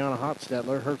on Kiana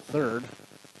Hotstetler, her third,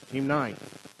 team 9th.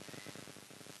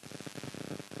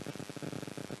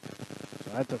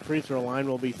 So at the free throw line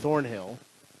will be Thornhill.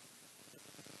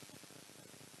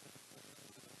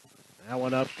 That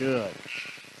one up good.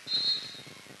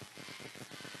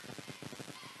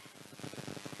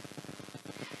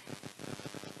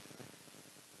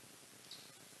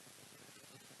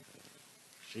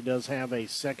 She does have a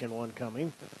second one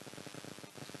coming.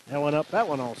 That one up, that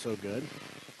one also good.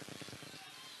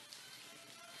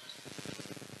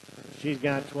 She's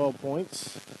got 12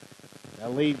 points.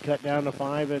 That lead cut down to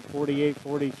 5 at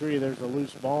 48-43. There's a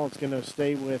loose ball. It's going to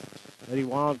stay with Lady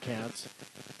Wildcats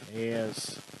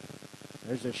as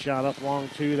there's a shot up long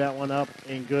two. That one up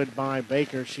and good by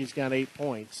Baker. She's got 8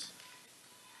 points.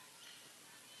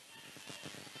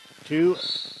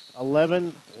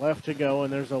 2:11 left to go,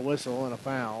 and there's a whistle and a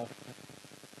foul.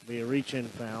 Be a reach-in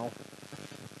foul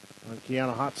on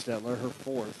Kiana Hotstetler, her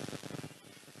fourth.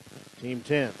 Team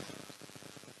 10th.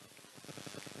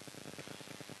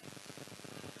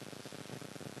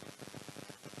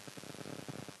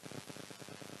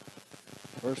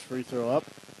 First free throw up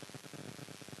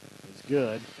is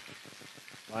good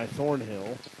by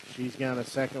Thornhill. She's got a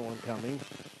second one coming.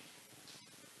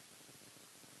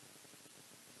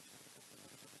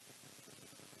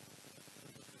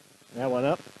 That one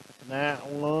up. That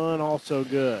one also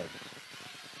good.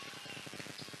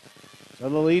 So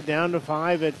the lead down to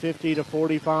 5 at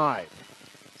 50-45.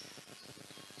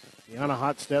 Kiana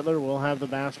Hotstetler will have the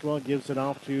basketball. Gives it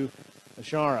off to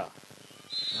Ashara.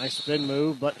 Nice spin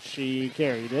move, but she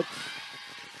carried it.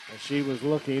 As she was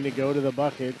looking to go to the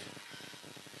bucket.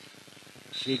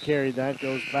 She carried that.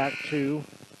 Goes back to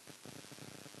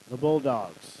the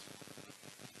Bulldogs.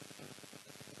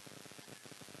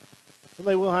 So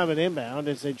they will have an inbound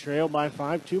as they trail by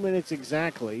 5. 2 minutes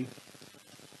exactly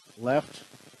left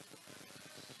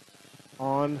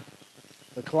on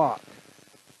the clock.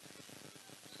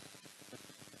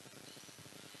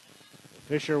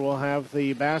 Fisher will have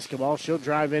the basketball. She'll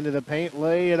drive into the paint,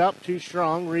 lay it up too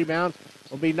strong. Rebound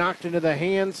will be knocked into the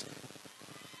hands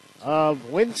of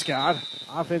Winscott.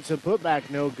 Offensive putback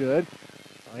no good.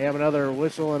 We have another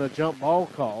whistle and a jump ball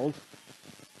called.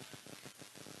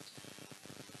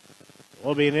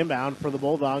 Will be an inbound for the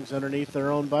Bulldogs underneath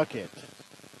their own bucket.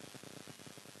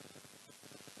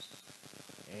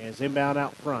 As inbound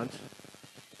out front.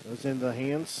 Goes into the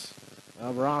hands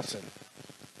of Rawson.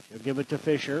 She'll give it to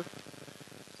Fisher.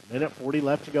 Minute 40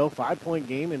 left to go. 5-point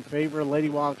game in favor of Lady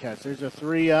Wildcats. There's a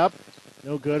three up.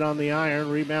 No good on the iron.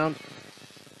 Rebound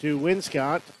to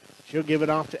Winscott. She'll give it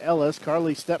off to Ellis.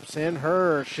 Carly steps in.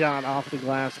 Her shot off the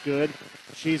glass good.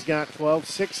 She's got 12,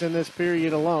 6 in this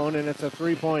period alone, and it's a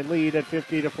 3-point lead at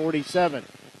 50-47.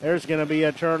 There's going to be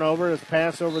a turnover. It's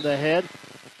pass over the head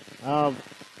of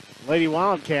Lady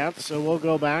Wildcats. So we'll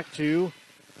go back to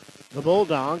the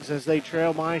Bulldogs as they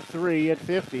trail by 3 at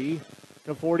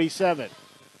 50-47.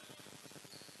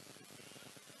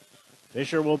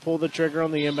 Fisher will pull the trigger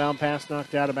on the inbound pass,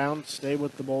 knocked out of bounds. Stay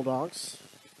with the Bulldogs.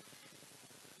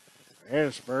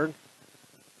 Harrisburg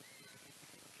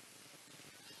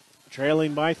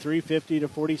trailing by 3,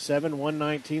 50-47.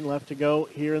 1:19 left to go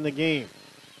here in the game.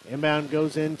 Inbound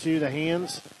goes into the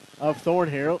hands of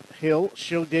Thornhill.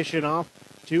 She'll dish it off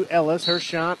to Ellis. Her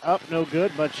shot up, no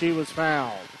good, but she was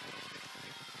fouled.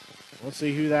 We'll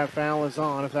see who that foul is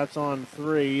on. If that's on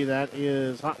 3, that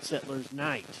is Hotstetler's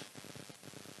night.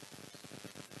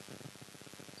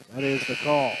 That is the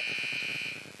call.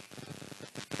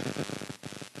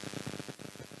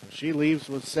 She leaves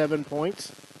with 7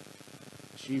 points.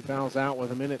 She fouls out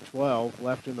with 1:12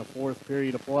 left in the fourth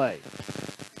period of play.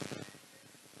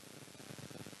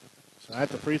 So at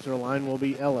the free throw line will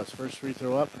be Ellis. First free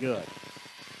throw up, good.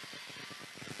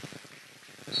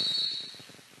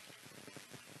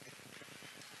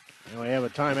 We have a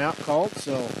timeout called,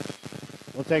 so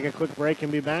we'll take a quick break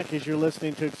and be back as you're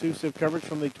listening to exclusive coverage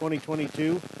from the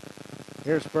 2022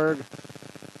 Harrisburg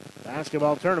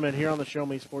Basketball Tournament here on the Show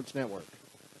Me Sports Network.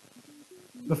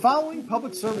 The following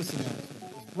public service announcement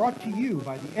is brought to you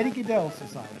by the Eddie Gaedel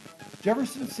Society,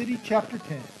 Jefferson City Chapter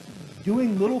 10,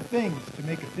 doing little things to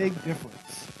make a big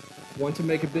difference. Want to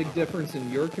make a big difference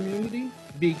in your community?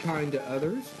 Be kind to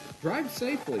others, drive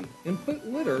safely, and put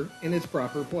litter in its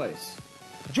proper place.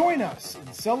 Join us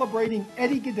in celebrating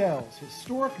Eddie Gaedel's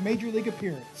historic Major League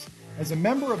appearance as a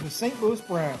member of the St. Louis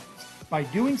Browns by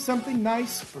doing something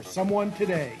nice for someone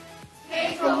today.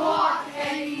 Take a walk,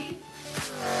 Eddie.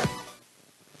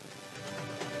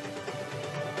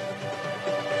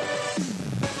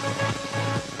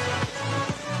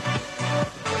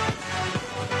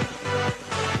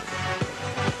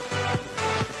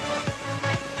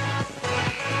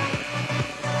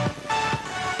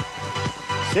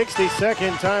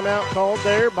 60-second timeout called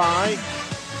there by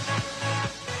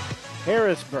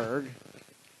Harrisburg.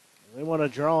 They want to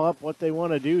draw up what they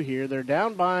want to do here. They're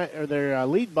down by, or they're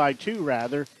lead by 2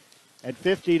 rather, at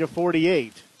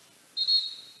 50-48.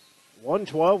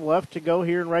 1:12 left to go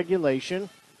here in regulation.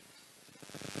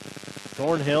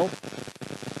 Thornhill.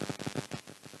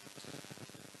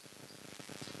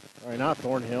 Sorry, not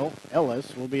Thornhill.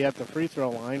 Ellis will be at the free throw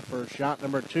line for shot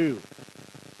number 2.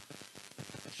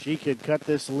 She could cut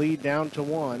this lead down to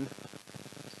 1.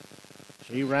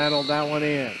 She rattled that one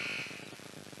in.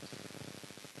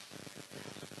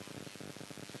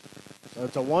 So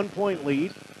it's a 1-point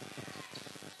lead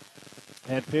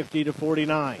at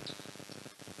 50-49.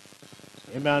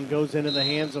 Inbound goes into the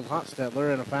hands of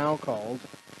Hotstetler and a foul called.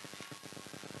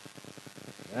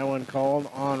 That one called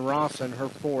on Rawson, her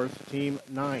 4th, team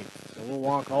 9th. So we'll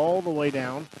walk all the way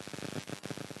down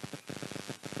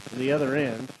to the other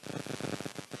end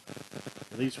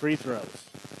for these free throws.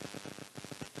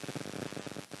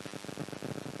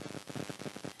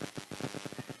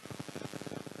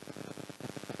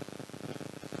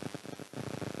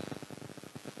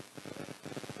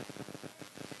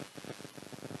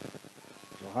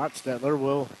 Hotstetler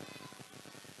will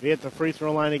be at the free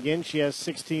throw line again. She has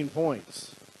 16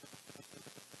 points.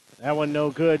 That one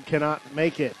no good, cannot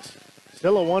make it.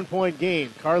 Still a 1-point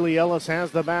game. Carly Ellis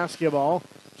has the basketball.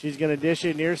 She's going to dish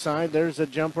it near side. There's a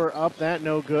jumper up, that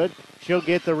no good. She'll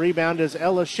get the rebound as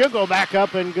Ellis. She'll go back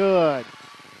up and good.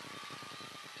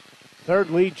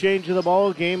 Third lead change of the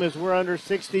ball game as we're under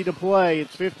 60 to play.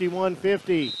 It's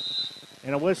 51-50.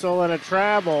 And a whistle and a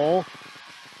travel.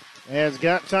 Has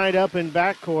got tied up in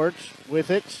backcourt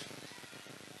with it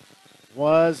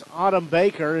was Autumn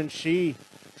Baker, and she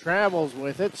travels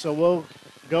with it. So we'll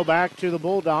go back to the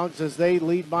Bulldogs as they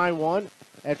lead by 1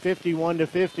 at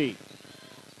 51-50.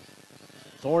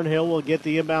 Thornhill will get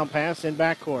the inbound pass in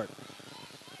backcourt.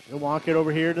 She'll walk it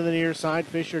over here to the near side.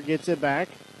 Fisher gets it back.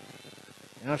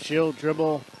 Now she'll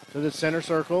dribble to the center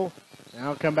circle.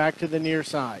 Now come back to the near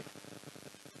side.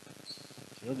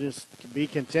 She'll just be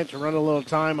content to run a little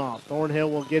time off. Thornhill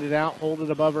will get it out, hold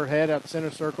it above her head at center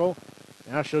circle.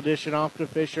 Now she'll dish it off to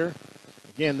Fisher.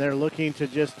 Again, they're looking to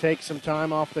just take some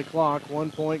time off the clock.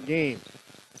 1-point game.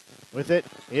 With it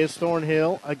is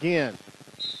Thornhill again.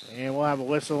 And we'll have a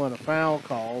whistle and a foul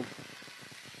called.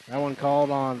 That one called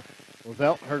on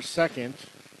Lavelt, her 2nd.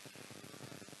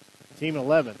 Team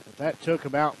 11. But that took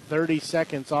about 30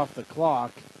 seconds off the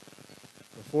clock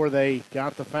before they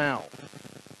got the foul.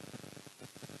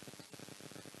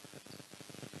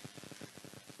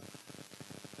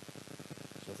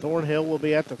 Thornhill will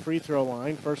be at the free throw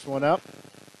line. First one up.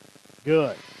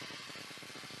 Good.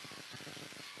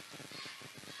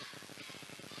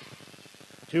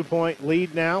 Two-point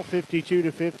lead now,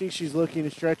 52-50. She's looking to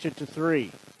stretch it to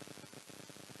 3.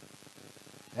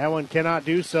 That one cannot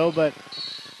do so, but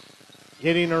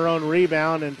getting her own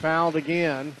rebound and fouled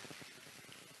again.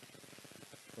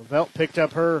 Lavelt picked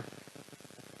up her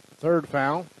 3rd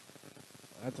foul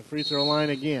at the free throw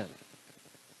line again.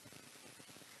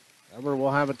 Remember,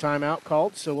 we'll have a timeout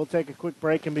called, so we'll take a quick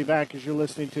break and be back as you're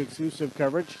listening to exclusive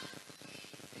coverage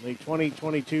of the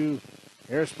 2022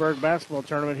 Harrisburg Basketball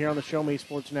Tournament here on the Show Me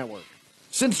Sports Network.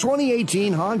 Since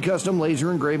 2018, Han Custom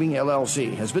Laser Engraving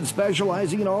LLC has been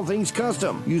specializing in all things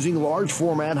custom, using large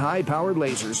format, high-powered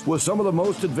lasers with some of the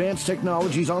most advanced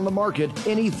technologies on the market.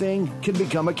 Anything can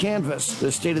become a canvas.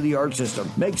 This state-of-the-art system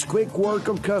makes quick work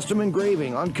of custom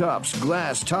engraving on cups,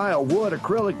 glass, tile, wood,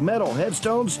 acrylic, metal,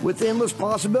 headstones with endless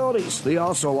possibilities. They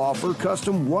also offer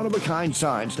custom one-of-a-kind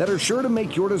signs that are sure to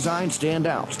make your design stand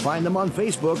out. Find them on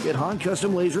Facebook at Han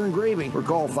Custom Laser Engraving or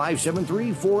call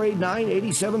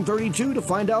 573-489-8732 to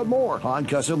find out more. Han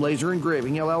Custom Laser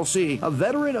Engraving LLC, a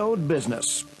veteran-owned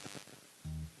business.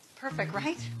 Perfect,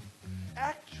 right?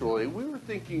 Actually, we were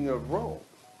thinking of Rome.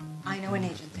 I know an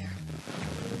agent there.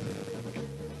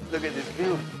 Look at this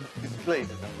view. This place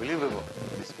is unbelievable.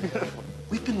 It's beautiful.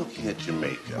 We've been looking at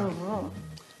Jamaica.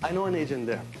 I know an agent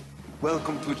there.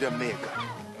 Welcome to Jamaica.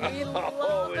 We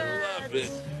love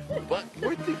it. But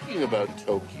we're thinking about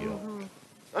Tokyo.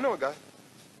 I know a guy.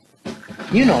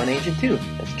 You know an agent too.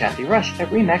 That's Kathy Rush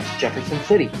at RE/MAX Jefferson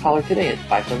City. Call her today at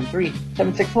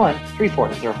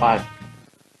 573-761-3405.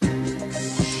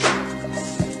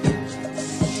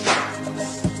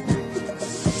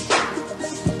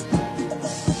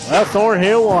 Well,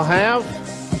 Thornhill will have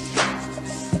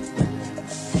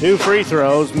 2 free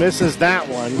throws, misses that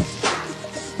one.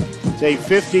 It's a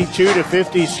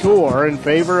 52-50 score in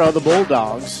favor of the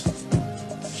Bulldogs.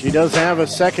 She does have a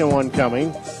second one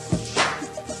coming.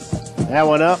 That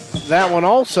one up. That one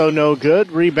also no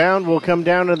good. Rebound will come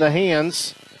down to the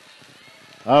hands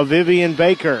of Vivian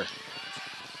Baker.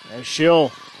 And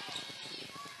she'll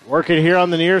work it here on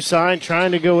the near side,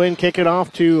 trying to go in, kick it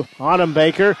off to Autumn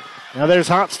Baker. Now there's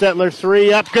Hotstetler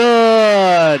 3 up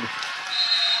good.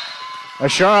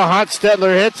 Ashara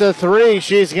Hotstetler hits a 3.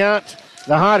 She's got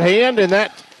the hot hand, and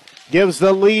that gives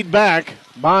the lead back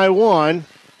by 1.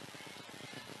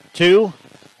 2.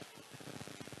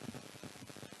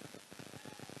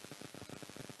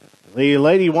 The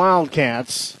Lady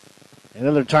Wildcats.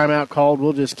 Another timeout called.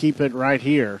 We'll just keep it right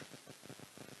here.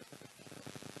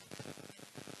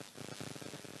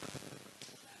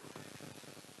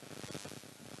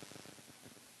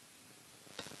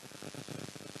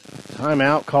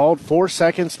 Timeout called. 4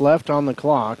 seconds left on the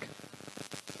clock.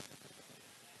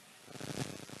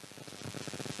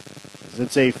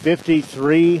 It's a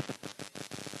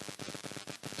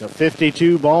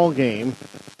 53-52 ball game.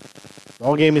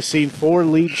 Ball game has seen 4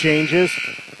 lead changes,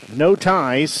 no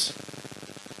ties.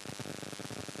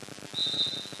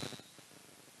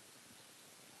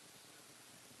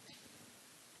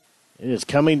 It is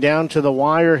coming down to the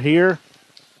wire here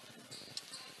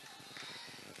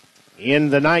in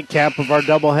the nightcap of our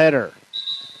doubleheader.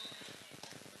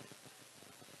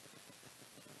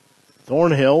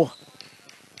 Thornhill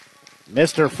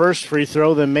missed her first free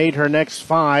throw, then made her next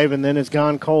 5, and then has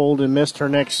gone cold and missed her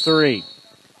next 3.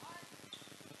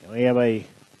 And we have a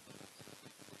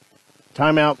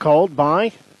timeout called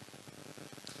by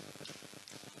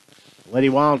Lady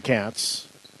Wildcats.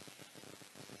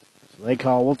 So they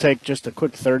call, we'll take just a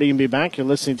quick 30 and be back. You're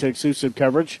listening to exclusive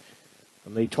coverage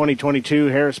from the 2022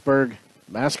 Harrisburg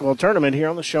Basketball Tournament here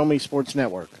on the Show Me Sports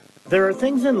Network. There are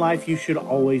things in life you should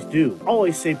always do.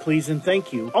 Always say please and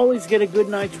thank you. Always get a good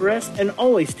night's rest, and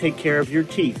always take care of your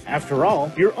teeth. After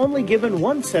all, you're only given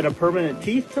one set of permanent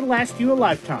teeth to last you a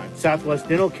lifetime. Southwest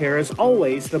Dental Care is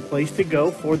always the place to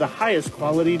go for the highest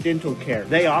quality dental care.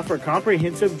 They offer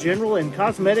comprehensive general and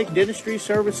cosmetic dentistry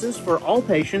services for all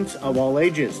patients of all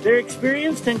ages. Their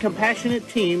experienced and compassionate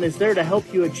team is there to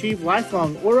help you achieve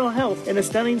lifelong oral health and a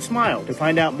stunning smile. To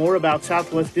find out more about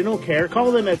Southwest Dental Care,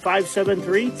 call them at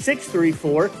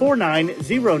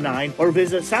 573-634-4909 or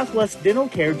visit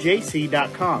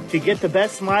southwestdentalcarejc.com. To get the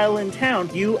best smile in town,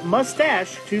 you must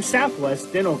dash to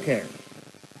Southwest Dental Care.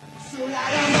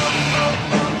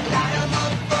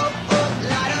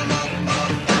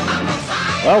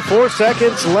 Well, 4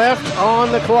 seconds left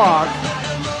on the clock.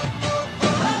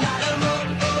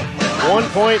 1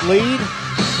 point lead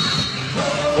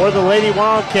for the Lady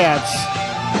Wildcats.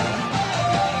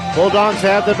 Bulldogs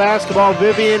have the basketball.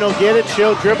 Vivian will get it.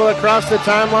 She'll dribble across the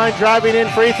timeline, driving in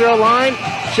free throw line.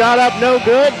 Shot up, no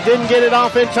good. Didn't get it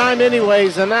off in time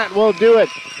anyways, and that will do it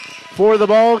for the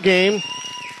ball game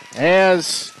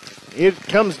as it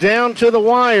comes down to the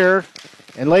wire,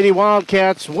 and Lady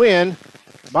Wildcats win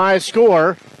by a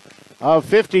score of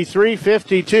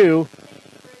 53-52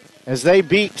 as they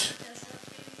beat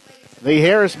the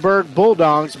Harrisburg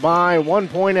Bulldogs by 1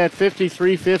 point at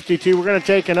 53-52. We're going to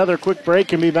take another quick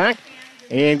break and be back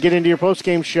and get into your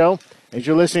postgame show as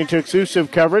you're listening to exclusive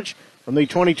coverage from the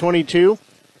 2022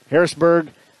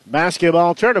 Harrisburg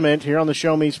Basketball Tournament here on the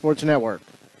Show Me Sports Network.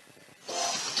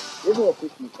 Riverwalk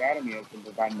Christian Academy has been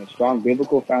providing a strong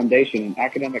biblical foundation and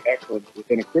academic excellence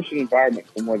within a Christian environment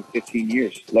for more than 15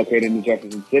 years. Located in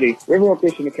Jefferson City, Riverwalk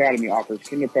Christian Academy offers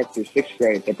kindergarten through 6th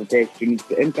grade that prepares students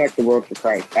to impact the world for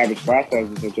Christ. Average class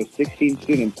sizes are just 16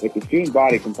 students, with the student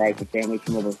body comprised of families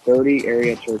from over 30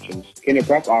 area churches. Kinder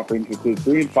Prep offerings include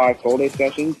 3 and 5 full-day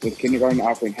sessions, with kindergarten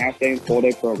offering half-day and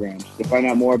full-day programs. To find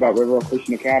out more about Riverwalk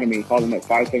Christian Academy, call them at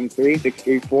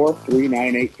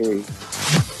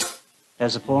 573-634-3983.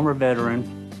 As a former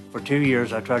veteran, for 2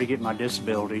 years I tried to get my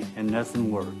disability and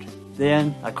nothing worked.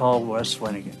 Then I called Wes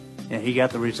Swinigan, and he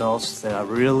got the results that I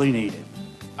really needed.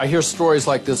 I hear stories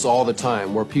like this all the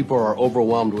time where people are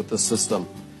overwhelmed with the system.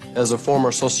 As a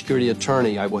former Social Security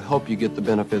attorney, I will help you get the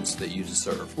benefits that you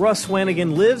deserve. Russ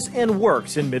Swanigan lives and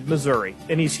works in mid-Missouri,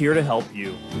 and he's here to help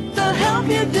you. The help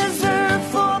you deserve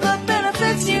for the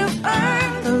benefits you've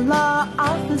earned. The law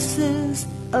offices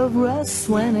of Russ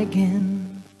Swanigan.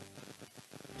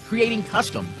 Creating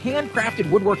custom, handcrafted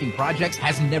woodworking projects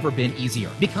has never been easier.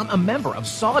 Become a member of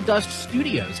Sawdust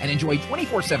Studios and enjoy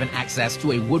 24/7 access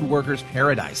to a woodworker's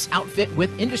paradise. Outfit with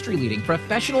industry-leading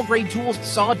professional-grade tools,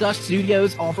 Sawdust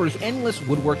Studios offers endless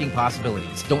woodworking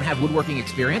possibilities. Don't have woodworking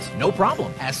experience? No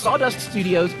problem, as Sawdust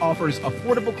Studios offers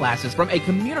affordable classes from a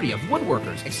community of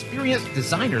woodworkers, experienced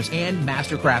designers, and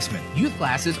master craftsmen. Youth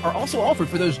classes are also offered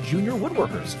for those junior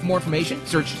woodworkers. For more information,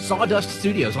 search Sawdust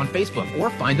Studios on Facebook or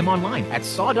find them online at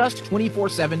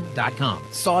sawdust247.com.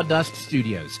 Sawdust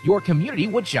Studios, your community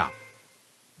woodshop.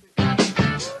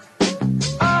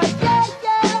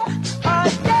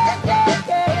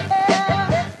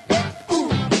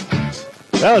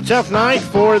 Well, a tough night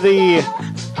for the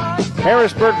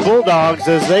Harrisburg Bulldogs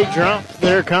as they dropped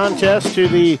their contest to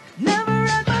the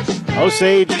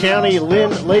Osage County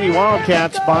Lynn Lady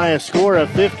Wildcats by a score of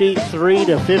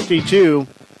 53-52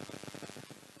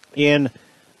 in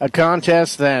a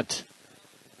contest that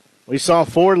we saw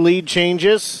 4 lead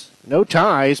changes, no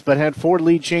ties, but had 4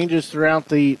 lead changes throughout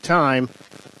the time.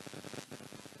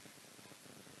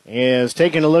 As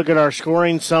taking a look at our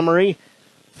scoring summary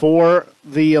for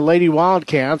the Lady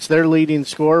Wildcats, their leading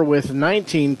scorer with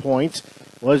 19 points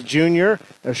was junior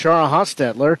Ashara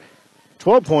Hostetler.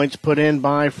 12 points put in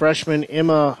by freshman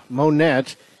Emma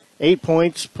Monette. 8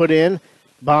 points put in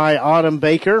by Autumn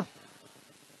Baker.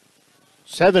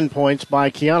 7 points by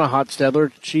Kiana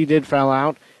Hostetler. She did foul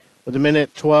out with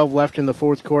 1:12 left in the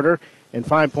fourth quarter, and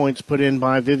 5 points put in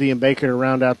by Vivian Baker to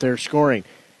round out their scoring.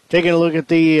 Taking a look at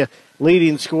the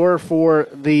leading scorer for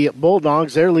the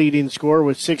Bulldogs, their leading scorer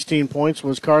with 16 points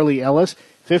was Carly Ellis.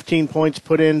 15 points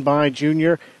put in by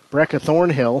junior Brecca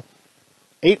Thornhill.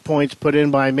 8 points put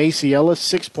in by Macy Ellis.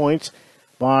 6 points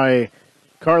by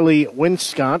Carly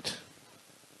Winscott.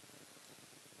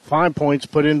 5 points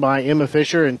put in by Emma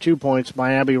Fisher, and 2 points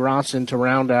by Abby Rawson to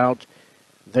round out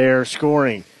their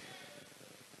scoring.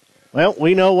 Well,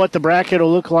 we know what the bracket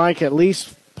will look like, at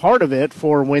least part of it,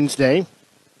 for Wednesday,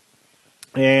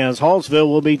 as Hallsville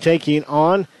will be taking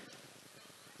on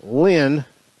Lynn.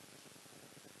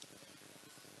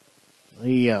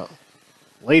 The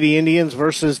Lady Indians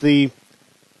versus the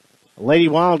Lady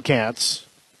Wildcats.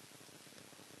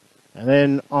 And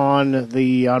then on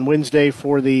Wednesday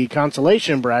for the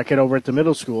consolation bracket over at the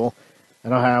middle school,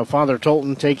 and I'll have Father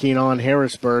Tolton taking on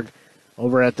Harrisburg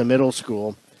over at the middle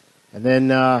school. And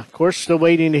then, of course, still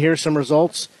waiting to hear some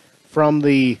results from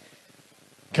the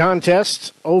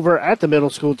contest over at the middle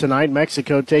school tonight.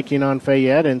 Mexico taking on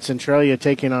Fayette and Centralia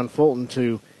taking on Fulton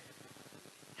to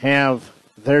have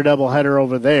their doubleheader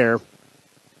over there.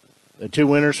 The 2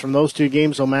 winners from those 2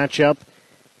 games will match up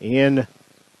in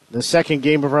the second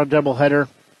game of our doubleheader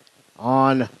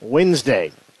on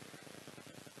Wednesday.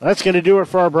 That's going to do it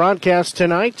for our broadcast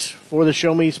tonight. For the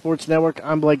Show Me Sports Network,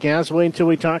 I'm Blake Gasaway. Until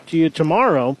we talk to you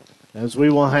tomorrow, as we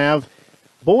will have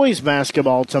boys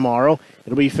basketball tomorrow.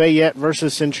 It'll be Fayette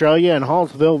versus Centralia and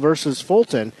Hallsville versus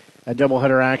Fulton. A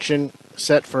doubleheader action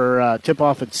set for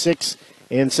tip-off at 6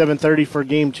 and 7:30 for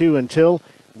Game 2 until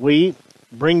we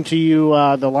bring to you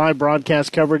the live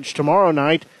broadcast coverage tomorrow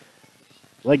night.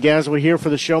 Blake Gasaway here for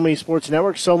the Show Me Sports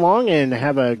Network. So long and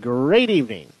have a great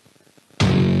evening.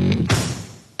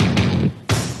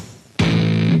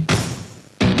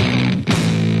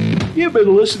 You've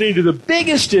been listening to the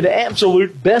biggest and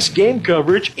absolute best game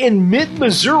coverage in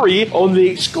mid-Missouri on the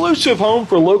exclusive home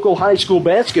for local high school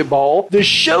basketball, the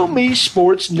Show Me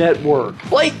Sports Network.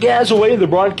 Blake Gasaway and the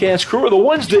broadcast crew are the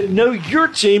ones that know your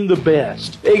team the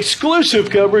best. Exclusive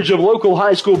coverage of local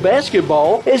high school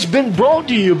basketball has been brought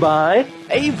to you by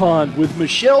Avon with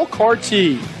Michelle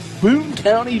Carty, Boone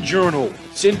County Journal,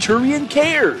 Centurion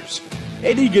Cares,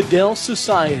 Eddie Goodell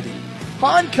Society,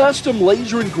 Han Custom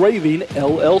Laser Engraving,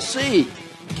 LLC,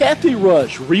 Kathy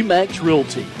Rush, Remax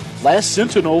Realty, Last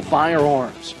Sentinel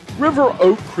Firearms, River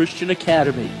Oak Christian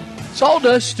Academy,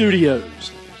 Sawdust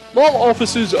Studios, Law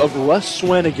Offices of Russ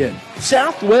Swanigan,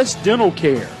 Southwest Dental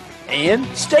Care, and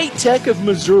State Tech of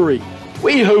Missouri.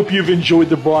 We hope you've enjoyed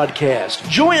the broadcast.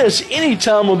 Join us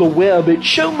anytime on the web at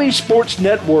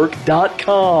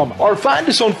ShowMeSportsNetwork.com or find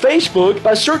us on Facebook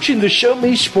by searching the Show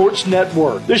Me Sports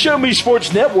Network. The Show Me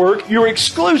Sports Network, your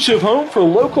exclusive home for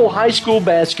local high school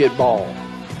basketball.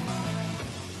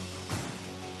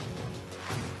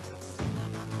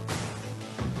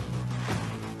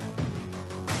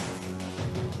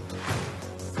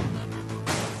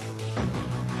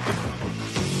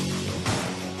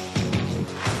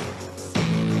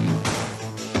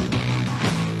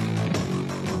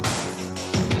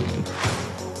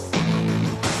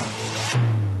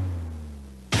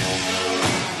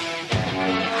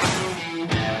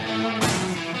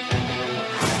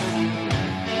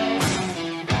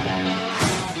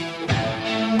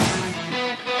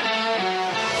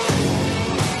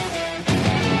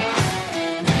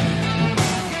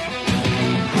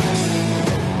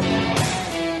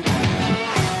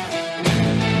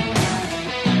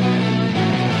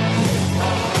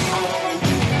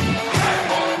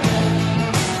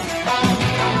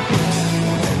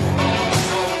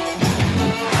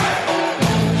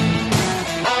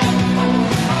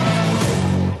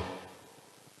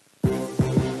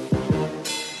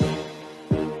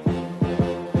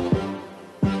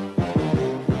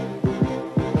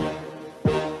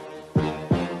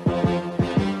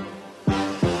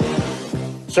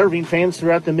 Serving fans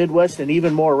throughout the Midwest and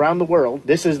even more around the world,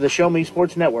 this is the Show Me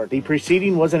Sports Network. The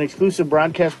preceding was an exclusive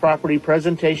broadcast property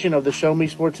presentation of the Show Me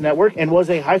Sports Network and was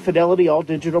a high-fidelity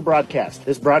all-digital broadcast.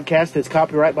 This broadcast is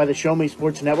copyright by the Show Me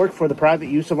Sports Network for the private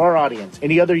use of our audience.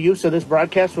 Any other use of this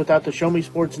broadcast without the Show Me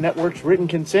Sports Network's written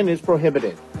consent is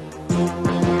prohibited.